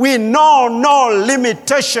 We know no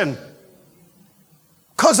limitation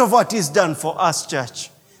because of what He's done for us,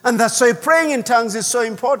 church. And that's why praying in tongues is so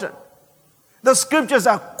important. The scriptures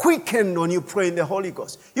are quickened when you pray in the Holy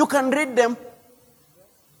Ghost. You can read them.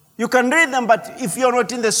 You can read them, but if you're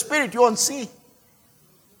not in the Spirit, you won't see.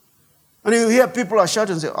 And you hear people are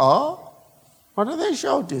shouting and say, oh, what are they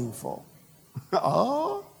shouting for?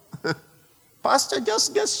 Oh, Pastor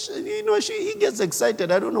just gets, he gets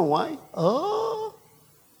excited. I don't know why. Oh.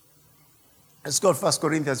 Let's go to 1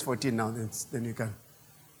 Corinthians 14 now. Then you can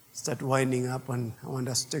start winding up, and I want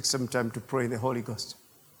us to take some time to pray in the Holy Ghost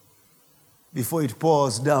before it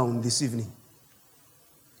pours down this evening.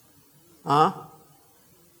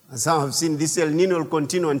 Some have seen this El Nino will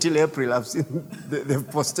continue until April. I've seen they've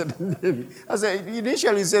posted. I said,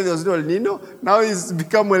 initially you said there was no El Nino. Now it's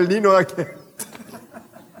become El Nino again.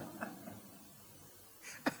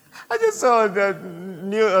 I just saw that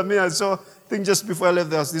I saw, I think just before I left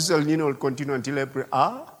the house, this El Nino will continue until April.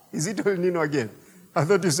 Is it El Nino again? I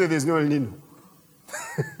thought you said there's no El Nino.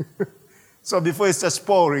 So before it starts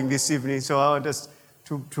pouring this evening, so I want us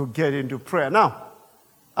to get into prayer. Now,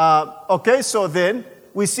 okay, so then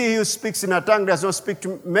we see he who speaks in a tongue does not speak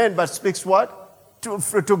to men, but speaks what?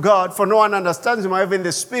 To God. For no one understands him, however, in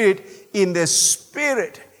the Spirit. In the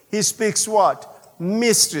Spirit, he speaks what?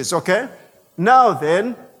 Mysteries, okay? Now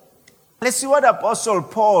then, let's see what Apostle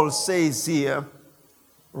Paul says here,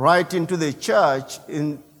 writing to the church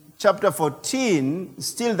in chapter 14,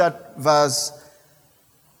 still that verse.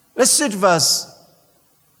 Let's see verse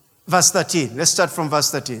 13. Let's start from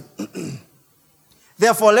verse 13.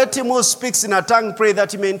 Therefore, let him who speaks in a tongue pray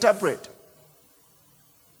that he may interpret.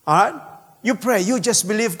 All right? You pray. You just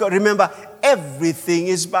believe God. Remember, everything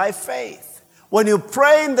is by faith. When you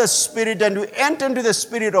pray in the Spirit and you enter into the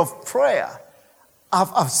spirit of prayer,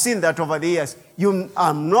 I've seen that over the years.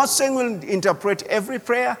 I'm not saying we'll interpret every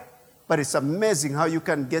prayer, but it's amazing how you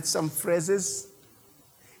can get some phrases.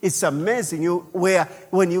 It's amazing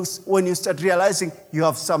when you start realizing you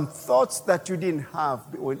have some thoughts that you didn't have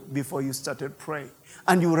before you started praying.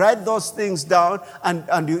 And you write those things down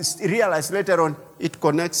and you realize later on it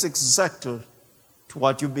connects exactly to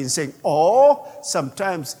what you've been saying. Or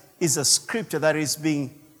sometimes it's a scripture that is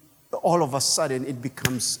being, all of a sudden it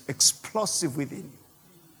becomes explosive within you.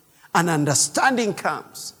 And understanding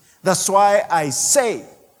comes. That's why I say,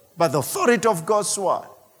 by the authority of God's word,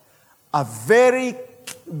 a very,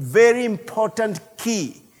 very important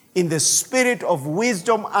key in the spirit of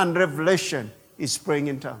wisdom and revelation is praying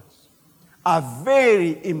in tongues. A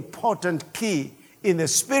very important key in the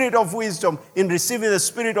spirit of wisdom, in receiving the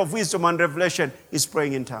spirit of wisdom and revelation, is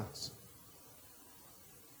praying in tongues.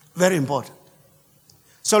 Very important.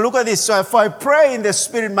 So look at this. So if I pray in the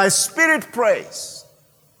Spirit, my spirit prays.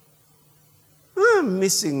 I'm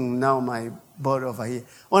missing now my board over here.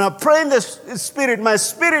 When I pray in the Spirit, my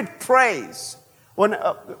spirit prays. Come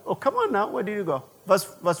on now, where did you go? Verse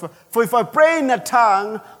 4. For if I pray in a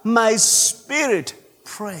tongue, my spirit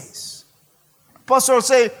prays. Apostle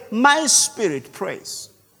say, my spirit prays.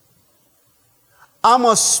 I'm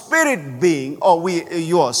a spirit being,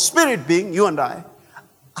 you are a spirit being, you and I,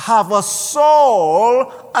 have a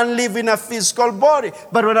soul and live in a physical body.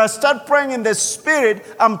 But when I start praying in the Spirit,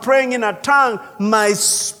 I'm praying in a tongue, my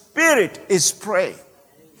spirit is praying.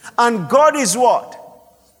 And God is what?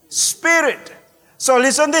 Spirit. So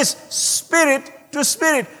listen this, spirit to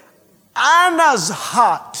spirit. Anna's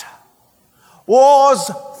heart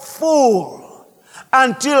was full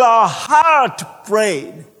until her heart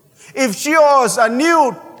prayed. If she was a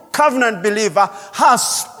new covenant believer, her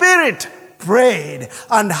spirit prayed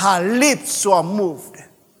and her lips were moved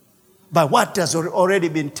by what has already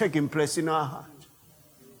been taking place in her heart.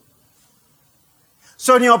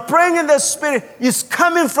 So when you're praying in the Spirit, it's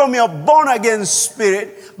coming from your born-again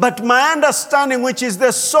spirit, but my understanding, which is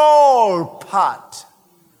the soul part,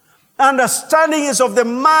 understanding is of the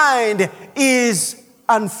mind, is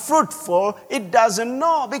unfruitful. It doesn't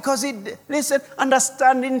know because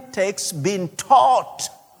understanding takes being taught.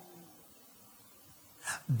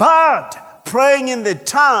 But praying in the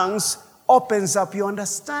tongues opens up your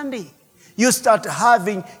understanding. You start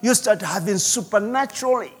having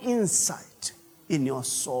supernatural insight in your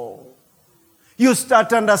soul. You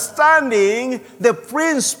start understanding the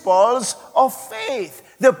principles of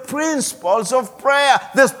faith, the principles of prayer,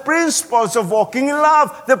 the principles of walking in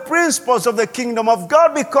love, the principles of the kingdom of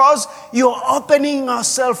God, because you're opening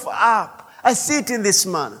yourself up. I see it in this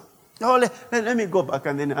manner. Let me go back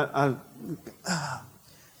and then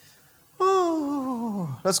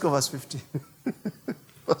let's go verse 15.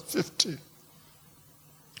 Verse 15.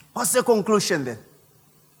 What's the conclusion then?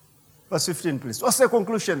 Verse 15, please. What's the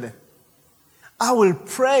conclusion then? I will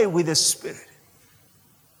pray with the Spirit.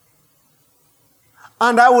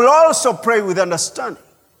 And I will also pray with understanding.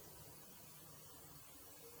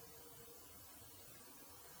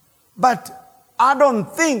 But I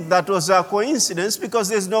don't think that was a coincidence, because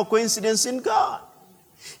there's no coincidence in God.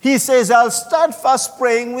 He says, I'll start first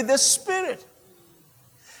praying with the Spirit.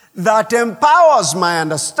 That empowers my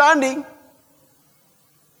understanding.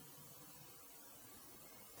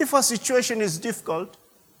 If a situation is difficult,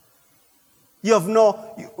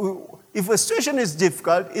 if a situation is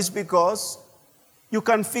difficult, it's because you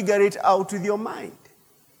can figure it out with your mind.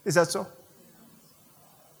 Is that so?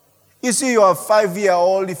 You see, you're a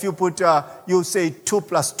 5-year-old, if you put, you say 2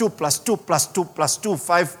 plus 2 plus 2 plus 2 plus 2,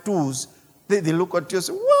 5 twos, they look at you and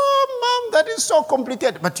say, whoa, Mom, that is so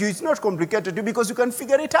complicated. But it's not complicated to you because you can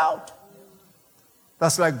figure it out.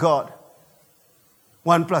 That's like God.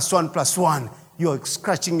 1 plus 1 plus 1. You're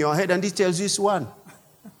scratching your head and he tells you it's 1.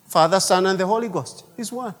 Father, Son, and the Holy Ghost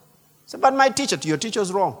is 1. So, but my teacher, your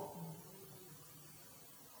teacher's wrong.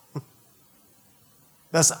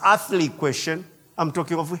 That's earthly equation. I'm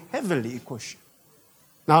talking of a heavenly equation.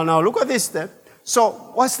 Now look at this then. So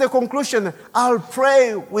what's the conclusion? I'll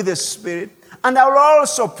pray with the Spirit, and I will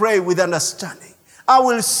also pray with understanding. I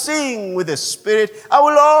will sing with the Spirit. I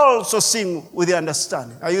will also sing with the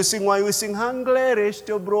understanding. Are you sing why we sing?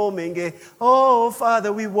 Oh,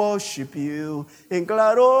 Father, we worship you.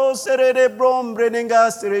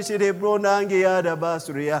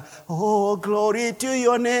 Oh, glory to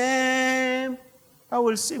your name. I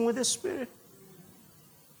will sing with the Spirit.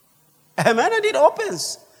 Amen. And it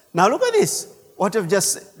opens. Now look at this. What I've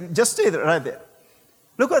just stay right there.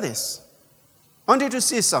 Look at this. I want you to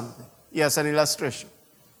see something. Yes, an illustration.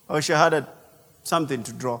 I wish I had something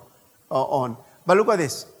to draw on. But look at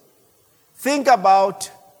this. Think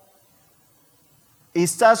about, it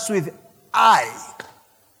starts with I.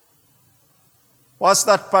 What's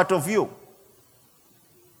that part of you?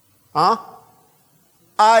 Huh?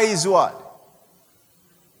 I is what?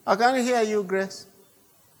 I can't hear you, Grace.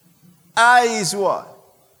 I is what?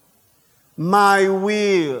 My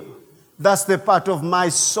will. That's the part of my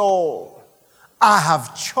soul. I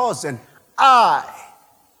have chosen. I.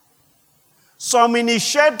 So I'm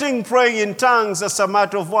initiating praying in tongues as a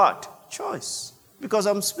matter of what? Choice. Because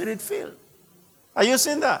I'm Spirit-filled. Are you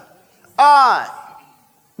seeing that? I.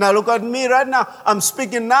 Now look at me right now. I'm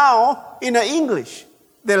speaking now in English,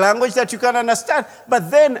 the language that you can understand. But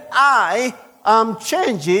then I am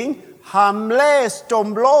changing. I'm now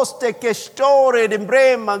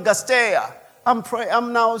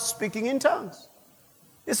speaking in tongues.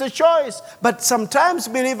 It's a choice. But sometimes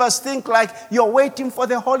believers think like you're waiting for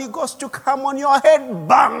the Holy Ghost to come on your head.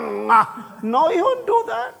 Bang! No, you don't do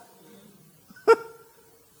that.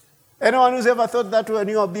 Anyone who's ever thought that when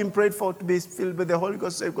you are being prayed for to be filled with the Holy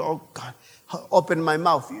Ghost, say, oh God, open my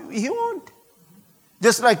mouth. You won't.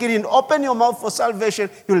 Just like you didn't open your mouth for salvation,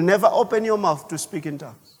 you'll never open your mouth to speak in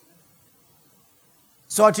tongues.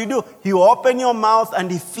 So what you do, you open your mouth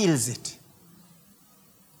and he fills it.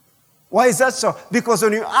 Why is that so? Because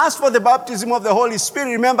when you ask for the baptism of the Holy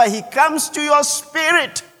Spirit, remember, he comes to your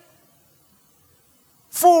spirit.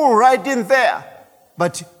 Full right in there.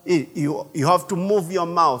 But you have to move your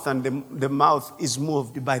mouth, and the mouth is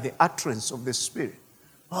moved by the utterance of the Spirit.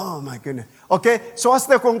 Oh my goodness. Okay, so what's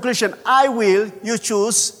the conclusion? I will, you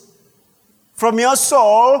choose. From your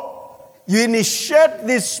soul, you initiate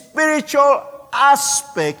this spiritual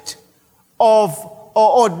aspect of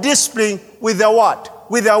or discipline with the what?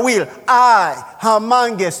 With the will. I,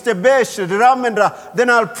 Hamanges, Tebesh, Ramendra. Then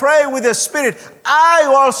I'll pray with the Spirit. I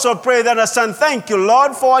also pray that I say, thank you,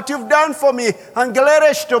 Lord, for what you've done for me.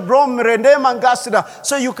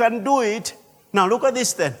 So you can do it. Now look at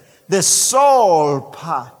this then. The soul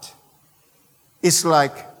part is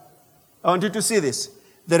like, I want you to see this.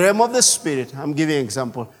 The realm of the Spirit, I'm giving an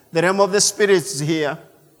example. The realm of the Spirit is here.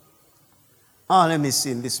 Oh, let me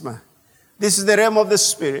see in this man. This is the realm of the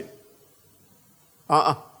Spirit.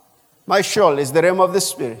 My soul is the realm of the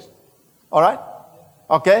Spirit. All right?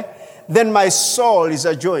 Okay? Then my soul is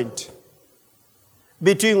a joint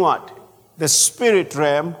between what? The spirit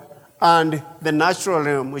realm and the natural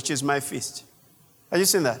realm, which is my fist. Are you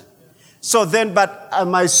seeing that? So then, but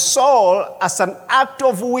my soul, as an act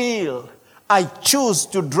of will, I choose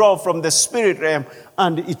to draw from the spirit realm,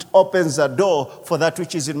 and it opens a door for that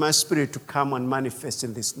which is in my spirit to come and manifest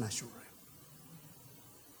in this natural realm.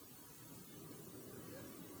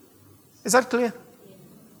 Is that clear?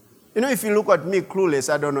 You know, if you look at me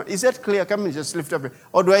clueless, I don't know. Is that clear? Come on, just lift up.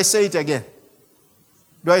 Or do I say it again?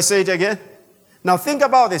 Do I say it again? Now think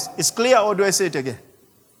about this. It's clear, or do I say it again?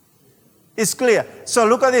 It's clear. So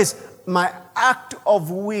look at this. My act of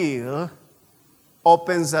will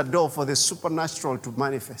opens a door for the supernatural to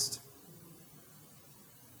manifest.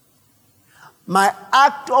 My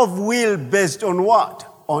act of will based on what?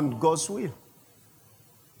 On God's will.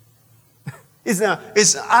 It's an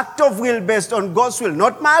act of will based on God's will.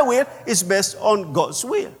 Not my will, it's based on God's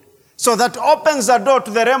will. So that opens the door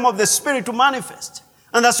to the realm of the Spirit to manifest.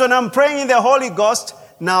 And that's when I'm praying in the Holy Ghost.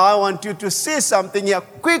 Now I want you to see something here.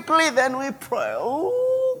 Quickly, then we pray.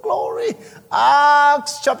 Oh, glory.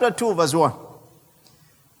 Acts chapter 2, verse 1.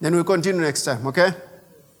 Then we'll continue next time, okay?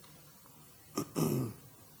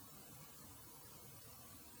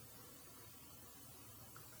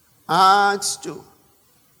 Acts 2.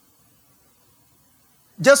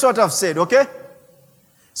 Just what I've said, okay?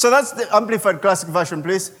 So that's the Amplified Classic Version,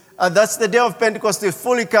 please. That's the day of Pentecost. They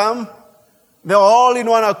fully come. They were all in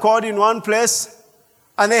one accord in one place.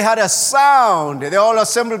 And they had a sound. They all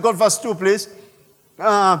assembled. Go to verse 2, please.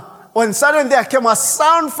 When suddenly there came a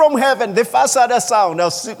sound from heaven. They first had a sound. I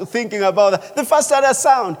was thinking about that. They first had a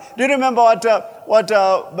sound. Do you remember what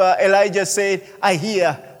Elijah said? I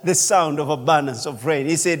hear the sound of abundance of rain.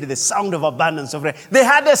 He said the sound of abundance of rain. They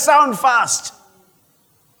had a sound first.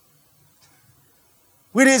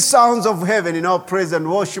 We need sounds of heaven in our praise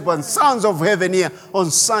and worship, and sounds of heaven here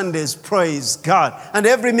on Sundays, praise God. And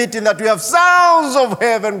every meeting that we have, sounds of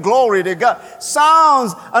heaven, glory to God.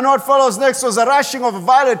 Sounds, and what follows next was a rushing of a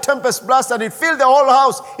violent tempest blast, and it filled the whole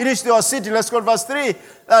house in which they were sitting. Let's go to verse 3.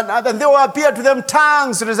 And there will appear to them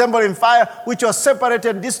tongues resembling fire, which were separated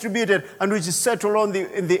and distributed, and which is settled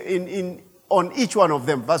on each one of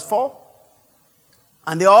them. Verse 4.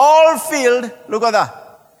 And they all filled, look at that,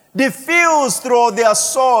 diffused through their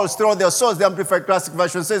souls, the Amplified Classic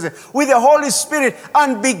Version says it, with the Holy Spirit,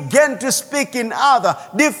 and began to speak in other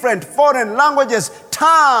different foreign languages,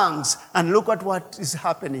 tongues. And look at what is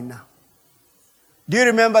happening now. Do you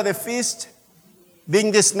remember the feast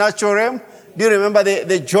being this natural realm? Do you remember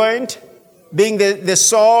the joint being the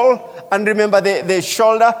soul? And remember the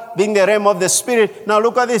shoulder being the realm of the Spirit. Now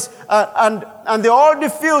look at this. And they all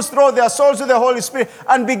diffused through their souls with the Holy Spirit,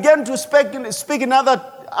 and began to speak in other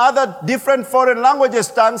different foreign languages,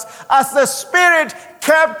 tongues, as the Spirit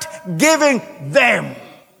kept giving them.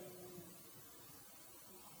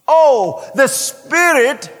 Oh, the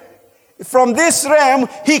Spirit, from this realm,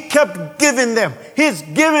 He kept giving them. He's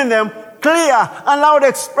giving them clear and loud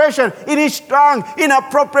expression in each tongue, in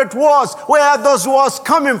appropriate words, where are those words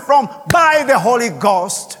coming from? By the Holy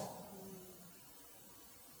Ghost.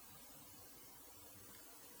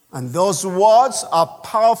 And those words are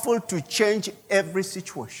powerful to change every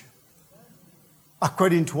situation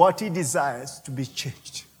according to what He desires to be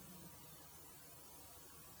changed.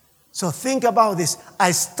 So think about this.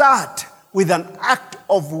 I start with an act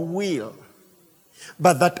of will,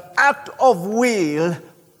 but that act of will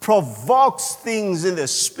provokes things in the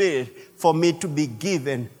Spirit for me to be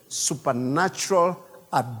given supernatural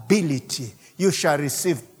ability. You shall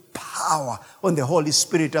receive power when the Holy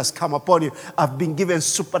Spirit has come upon you. I've been given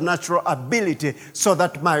supernatural ability so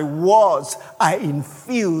that my words are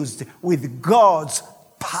infused with God's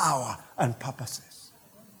power and purposes.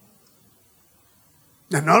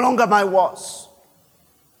 They're no longer my words.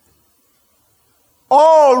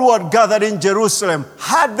 All who had gathered in Jerusalem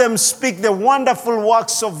heard them speak the wonderful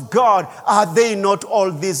works of God. Are they not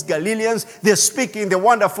all these Galileans? They're speaking the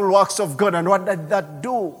wonderful works of God. And what did that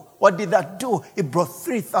do? What did that do? It brought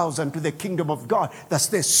 3,000 to the kingdom of God. That's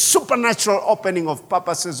the supernatural opening of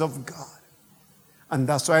purposes of God. And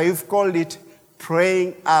that's why we've called it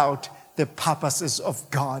praying out the purposes of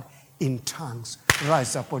God in tongues.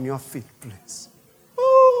 Rise up on your feet, please.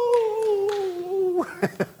 Ooh.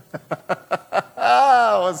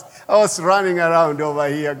 I was running around over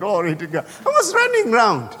here. Glory to God. I was running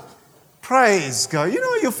around. Praise God. You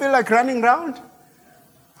know, you feel like running around?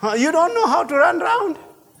 You don't know how to run around?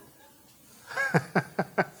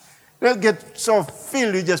 You get so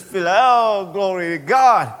filled, you just feel like, oh, glory to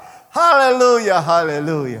God. Hallelujah,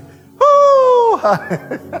 hallelujah. Woo!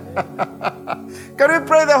 Can we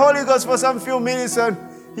pray the Holy Ghost for some few minutes? And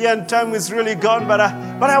here and time is really gone, but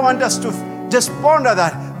I want us to just ponder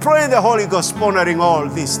that. Pray the Holy Ghost, pondering all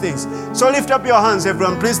these things. So lift up your hands,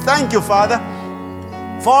 everyone, please. Thank you, Father,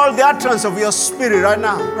 for all the utterance of your Spirit right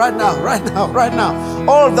now.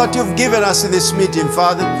 All that you've given us in this meeting,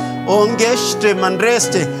 Father. Oh,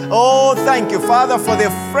 thank you, Father, for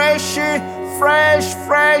the fresh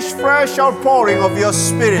outpouring of your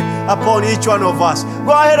Spirit upon each one of us.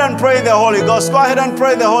 Go ahead and pray in the Holy Ghost. Go ahead and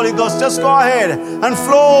pray in the Holy Ghost. Just go ahead and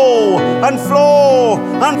flow and flow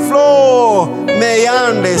and flow.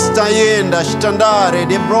 Meyande stayenda standare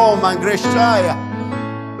de broma greshaya.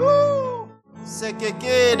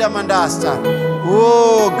 Sekekeda mandasta.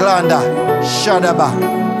 Oh, glanda shadaba.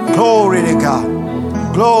 Glory to God.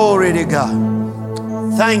 Glory to God.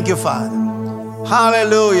 Thank you, Father.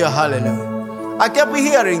 Hallelujah, hallelujah. I kept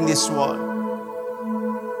hearing this word.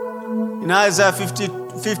 In Isaiah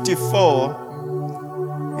 54,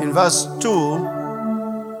 in verse 2,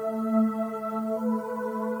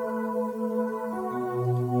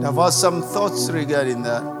 there was some thoughts regarding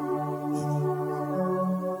that.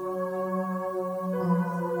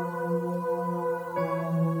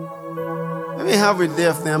 Let me have it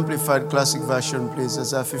there from the Amplified Classic Version, please.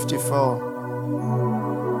 Isaiah 54.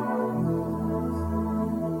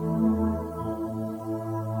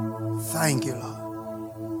 Thank you, Lord.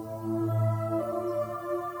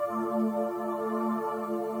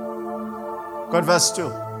 God, verse 2.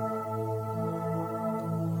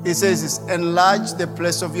 He says, enlarge the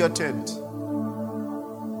place of your tent,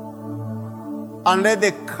 and let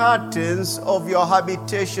the curtains of your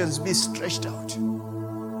habitations be stretched out.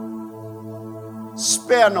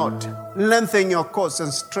 Spare not, lengthen your cords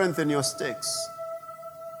and strengthen your stakes.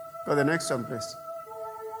 Go the next one, please.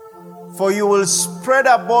 For you will spread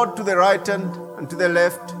abroad to the right hand and to the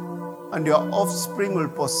left, and your offspring will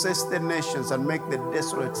possess the nations and make the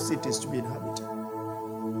desolate cities to be inhabited.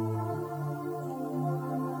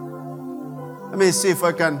 Let me see if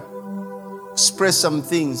I can express some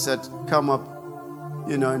things that come up,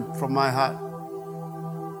 from my heart.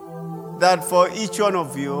 That for each one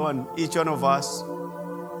of you and each one of us,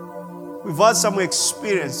 we've had some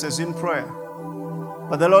experiences in prayer.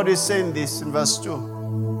 But the Lord is saying this in verse 2.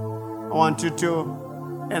 I want you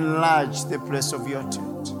to enlarge the place of your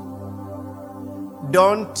tent.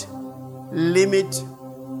 Don't limit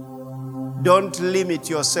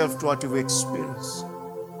yourself to what you've experienced.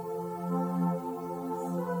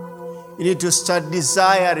 You need to start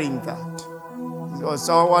desiring that.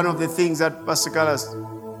 So one of the things that Pastor Carlos,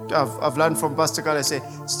 I've learned from Pastor Carlos, say,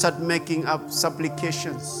 start making up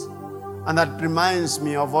supplications. And that reminds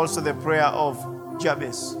me of also the prayer of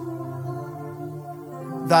Jabez.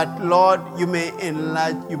 That, Lord, you may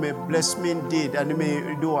enlarge, you may bless me indeed, and you may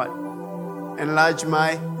do what? Enlarge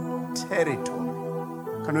my territory.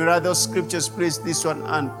 Can we write those scriptures, please? This one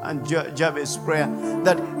and Jabez's prayer.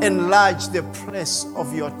 That enlarge the place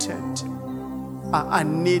of your tent. I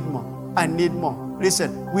need more. I need more.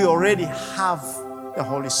 Listen, we already have the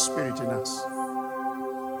Holy Spirit in us.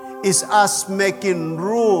 It's us making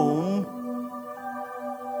room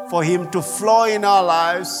for Him to flow in our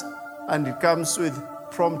lives, and it comes with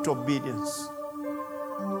prompt obedience.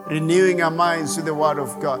 Renewing our minds with the Word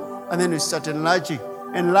of God. And then we start enlarging.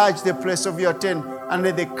 Enlarge the place of your tent, and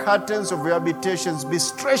let the curtains of your habitations be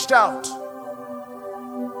stretched out.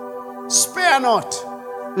 Spare not.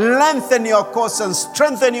 Lengthen your cords and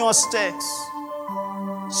strengthen your stakes.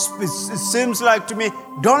 It seems like to me,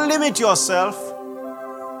 don't limit yourself.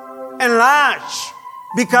 Enlarge.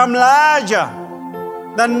 Become larger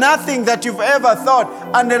than nothing that you've ever thought.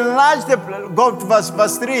 And enlarge go to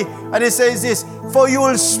verse 3, and it says this, for you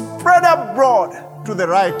will spread abroad to the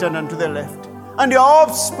right hand and to the left, and your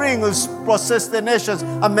offspring will possess the nations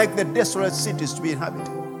and make the desolate cities to be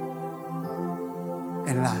inhabited.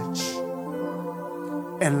 Enlarge.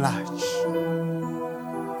 Enlarge.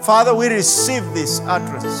 Father, we receive this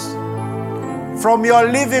utterance from your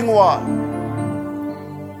living word.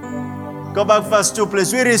 Go back verse 2,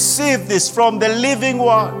 please. We receive this from the living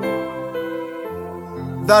word,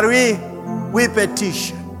 that we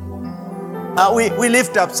petition. We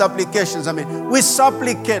lift up supplications. We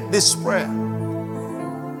supplicate this prayer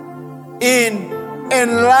in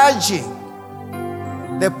enlarging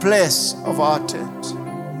the place of our tent,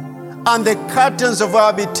 and the curtains of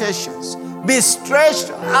our habitations be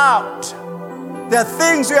stretched out. The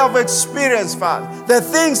things we have experienced, Father, the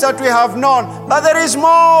things that we have known, but there is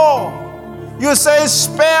more. You say,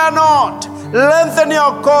 spare not, lengthen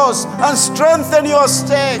your cords and strengthen your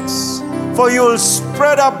stakes, for you will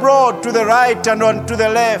spread abroad to the right and on to the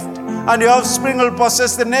left, and your offspring will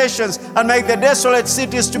possess the nations and make the desolate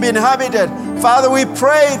cities to be inhabited. Father, we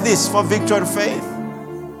pray this for Victory and Faith.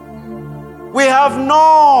 We have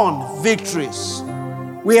known victories.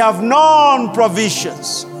 We have known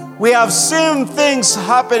provisions. We have seen things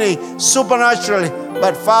happening supernaturally.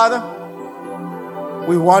 But Father,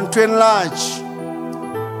 we want to enlarge.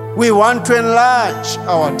 We want to enlarge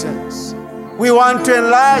our tents. We want to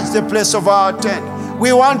enlarge the place of our tent.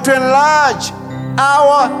 We want to enlarge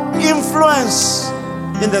our influence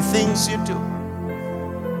in the things you do.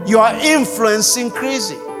 Your influence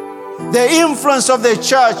increasing. The influence of the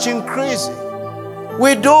church increasing.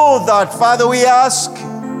 We do that, Father, we ask.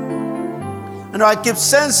 And I keep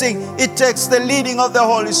sensing it takes the leading of the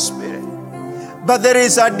Holy Spirit. But there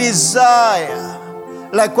is a desire.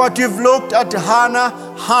 Like what you've looked at Hannah.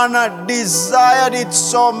 Hannah desired it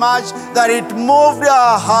so much that it moved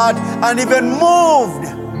her heart and even moved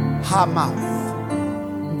her mouth.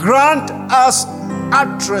 Grant us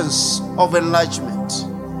utterance of enlargement.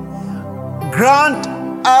 Grant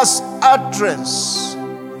us utterance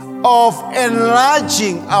of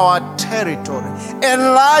enlarging our territory,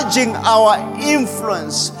 enlarging our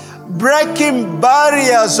influence, breaking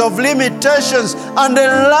barriers of limitations, and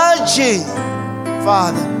enlarging,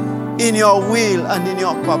 Father, in your will and in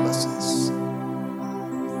your purposes.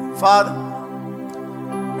 Father,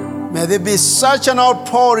 may there be such an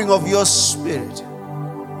outpouring of your Spirit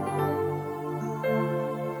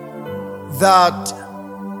that,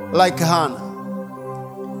 like Hannah,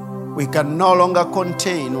 we can no longer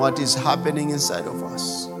contain what is happening inside of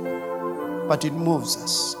us, but it moves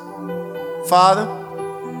us. Father,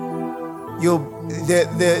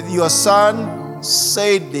 your son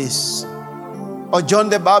said this, or John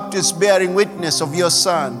the Baptist bearing witness of your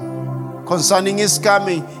son concerning his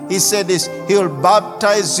coming. He said this, he will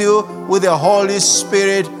baptize you with the Holy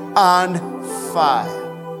Spirit and fire.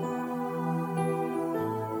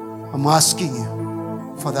 I'm asking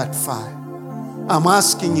you for that fire. I'm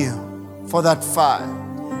asking you for that fire.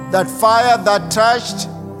 That fire that touched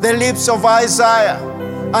the lips of Isaiah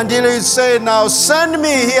until he said, now send me,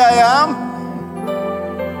 here I am.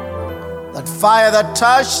 That fire that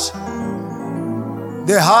touched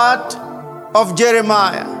the heart of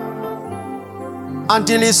Jeremiah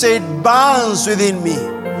until he said, burns within me.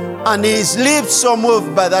 And his lips were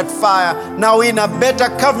moved by that fire. Now in a better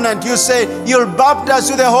covenant, you say, you'll baptize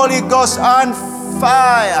with the Holy Ghost and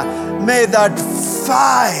fire. May that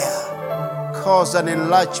fire cause an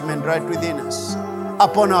enlargement right within us.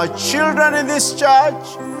 Upon our children in this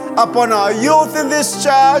church, upon our youth in this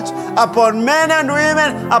church, upon men and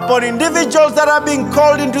women, upon individuals that are being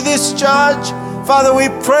called into this church. Father, we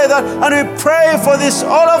pray that, and we pray for this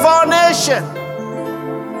all of our nation.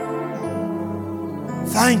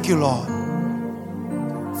 Thank you, Lord.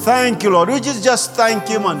 Thank you, Lord. We just thank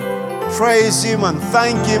Him and praise Him and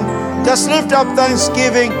thank Him. Just lift up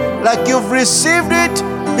thanksgiving like you've received it,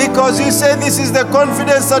 because you say this is the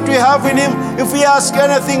confidence that we have in Him. If we ask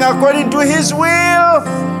anything according to His will,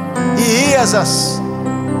 He hears us.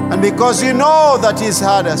 And because you know that He's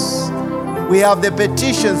heard us, we have the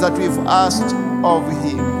petitions that we've asked of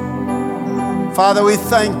Him. Father, we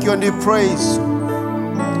thank you and we praise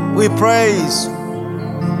you. We praise you.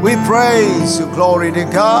 We praise you, glory to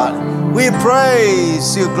God. We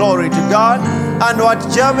praise you, glory to God. And what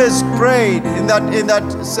Jabez prayed in that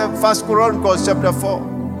 1 Chronicles chapter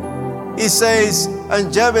 4, he says,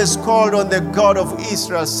 and Jabez called on the God of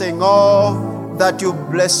Israel, saying, oh, that you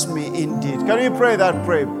bless me indeed. Can we pray that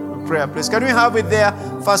prayer, please? Can we have it there?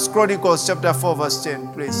 1 Chronicles chapter 4, verse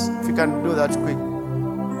 10, please. If you can do that quick.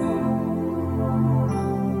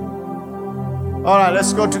 All right,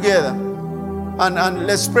 let's go together. And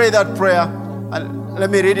let's pray that prayer. And let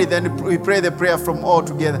me read it, then we pray the prayer from all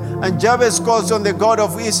together. And Jabez calls on the God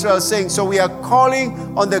of Israel, saying, so we are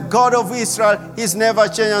calling on the God of Israel. He's never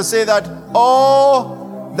changed. And say that,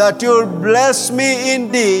 oh, that you'll bless me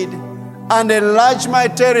indeed and enlarge my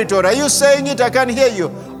territory. Are you saying it? I can hear you.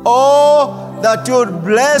 Oh, that you'll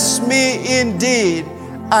bless me indeed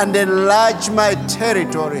and enlarge my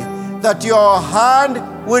territory. That your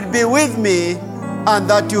hand would be with me and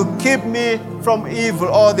that you keep me from evil.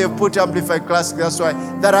 Oh, they've put Amplified Classic, that's why.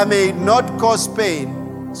 That I may not cause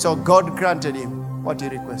pain. So God granted him what he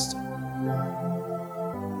requested.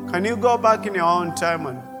 Can you go back in your own time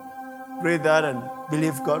and read that and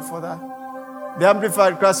believe God for that? The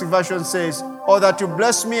Amplified Classic Version says, oh, that you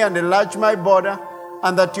bless me and enlarge my border,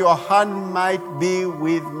 and that your hand might be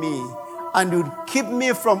with me, and you'd keep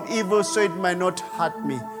me from evil so it might not hurt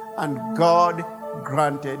me. And God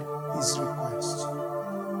granted his request.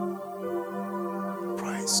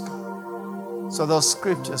 Praise God. So those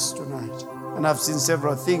scriptures tonight, and I've seen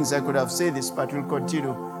several things, I could have said this, but we'll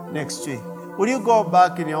continue next week. Will you go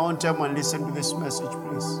back in your own time and listen to this message,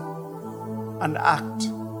 please? And act.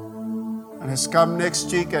 And let's come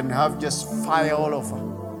next week and have just fire all over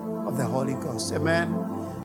of the Holy Ghost. Amen.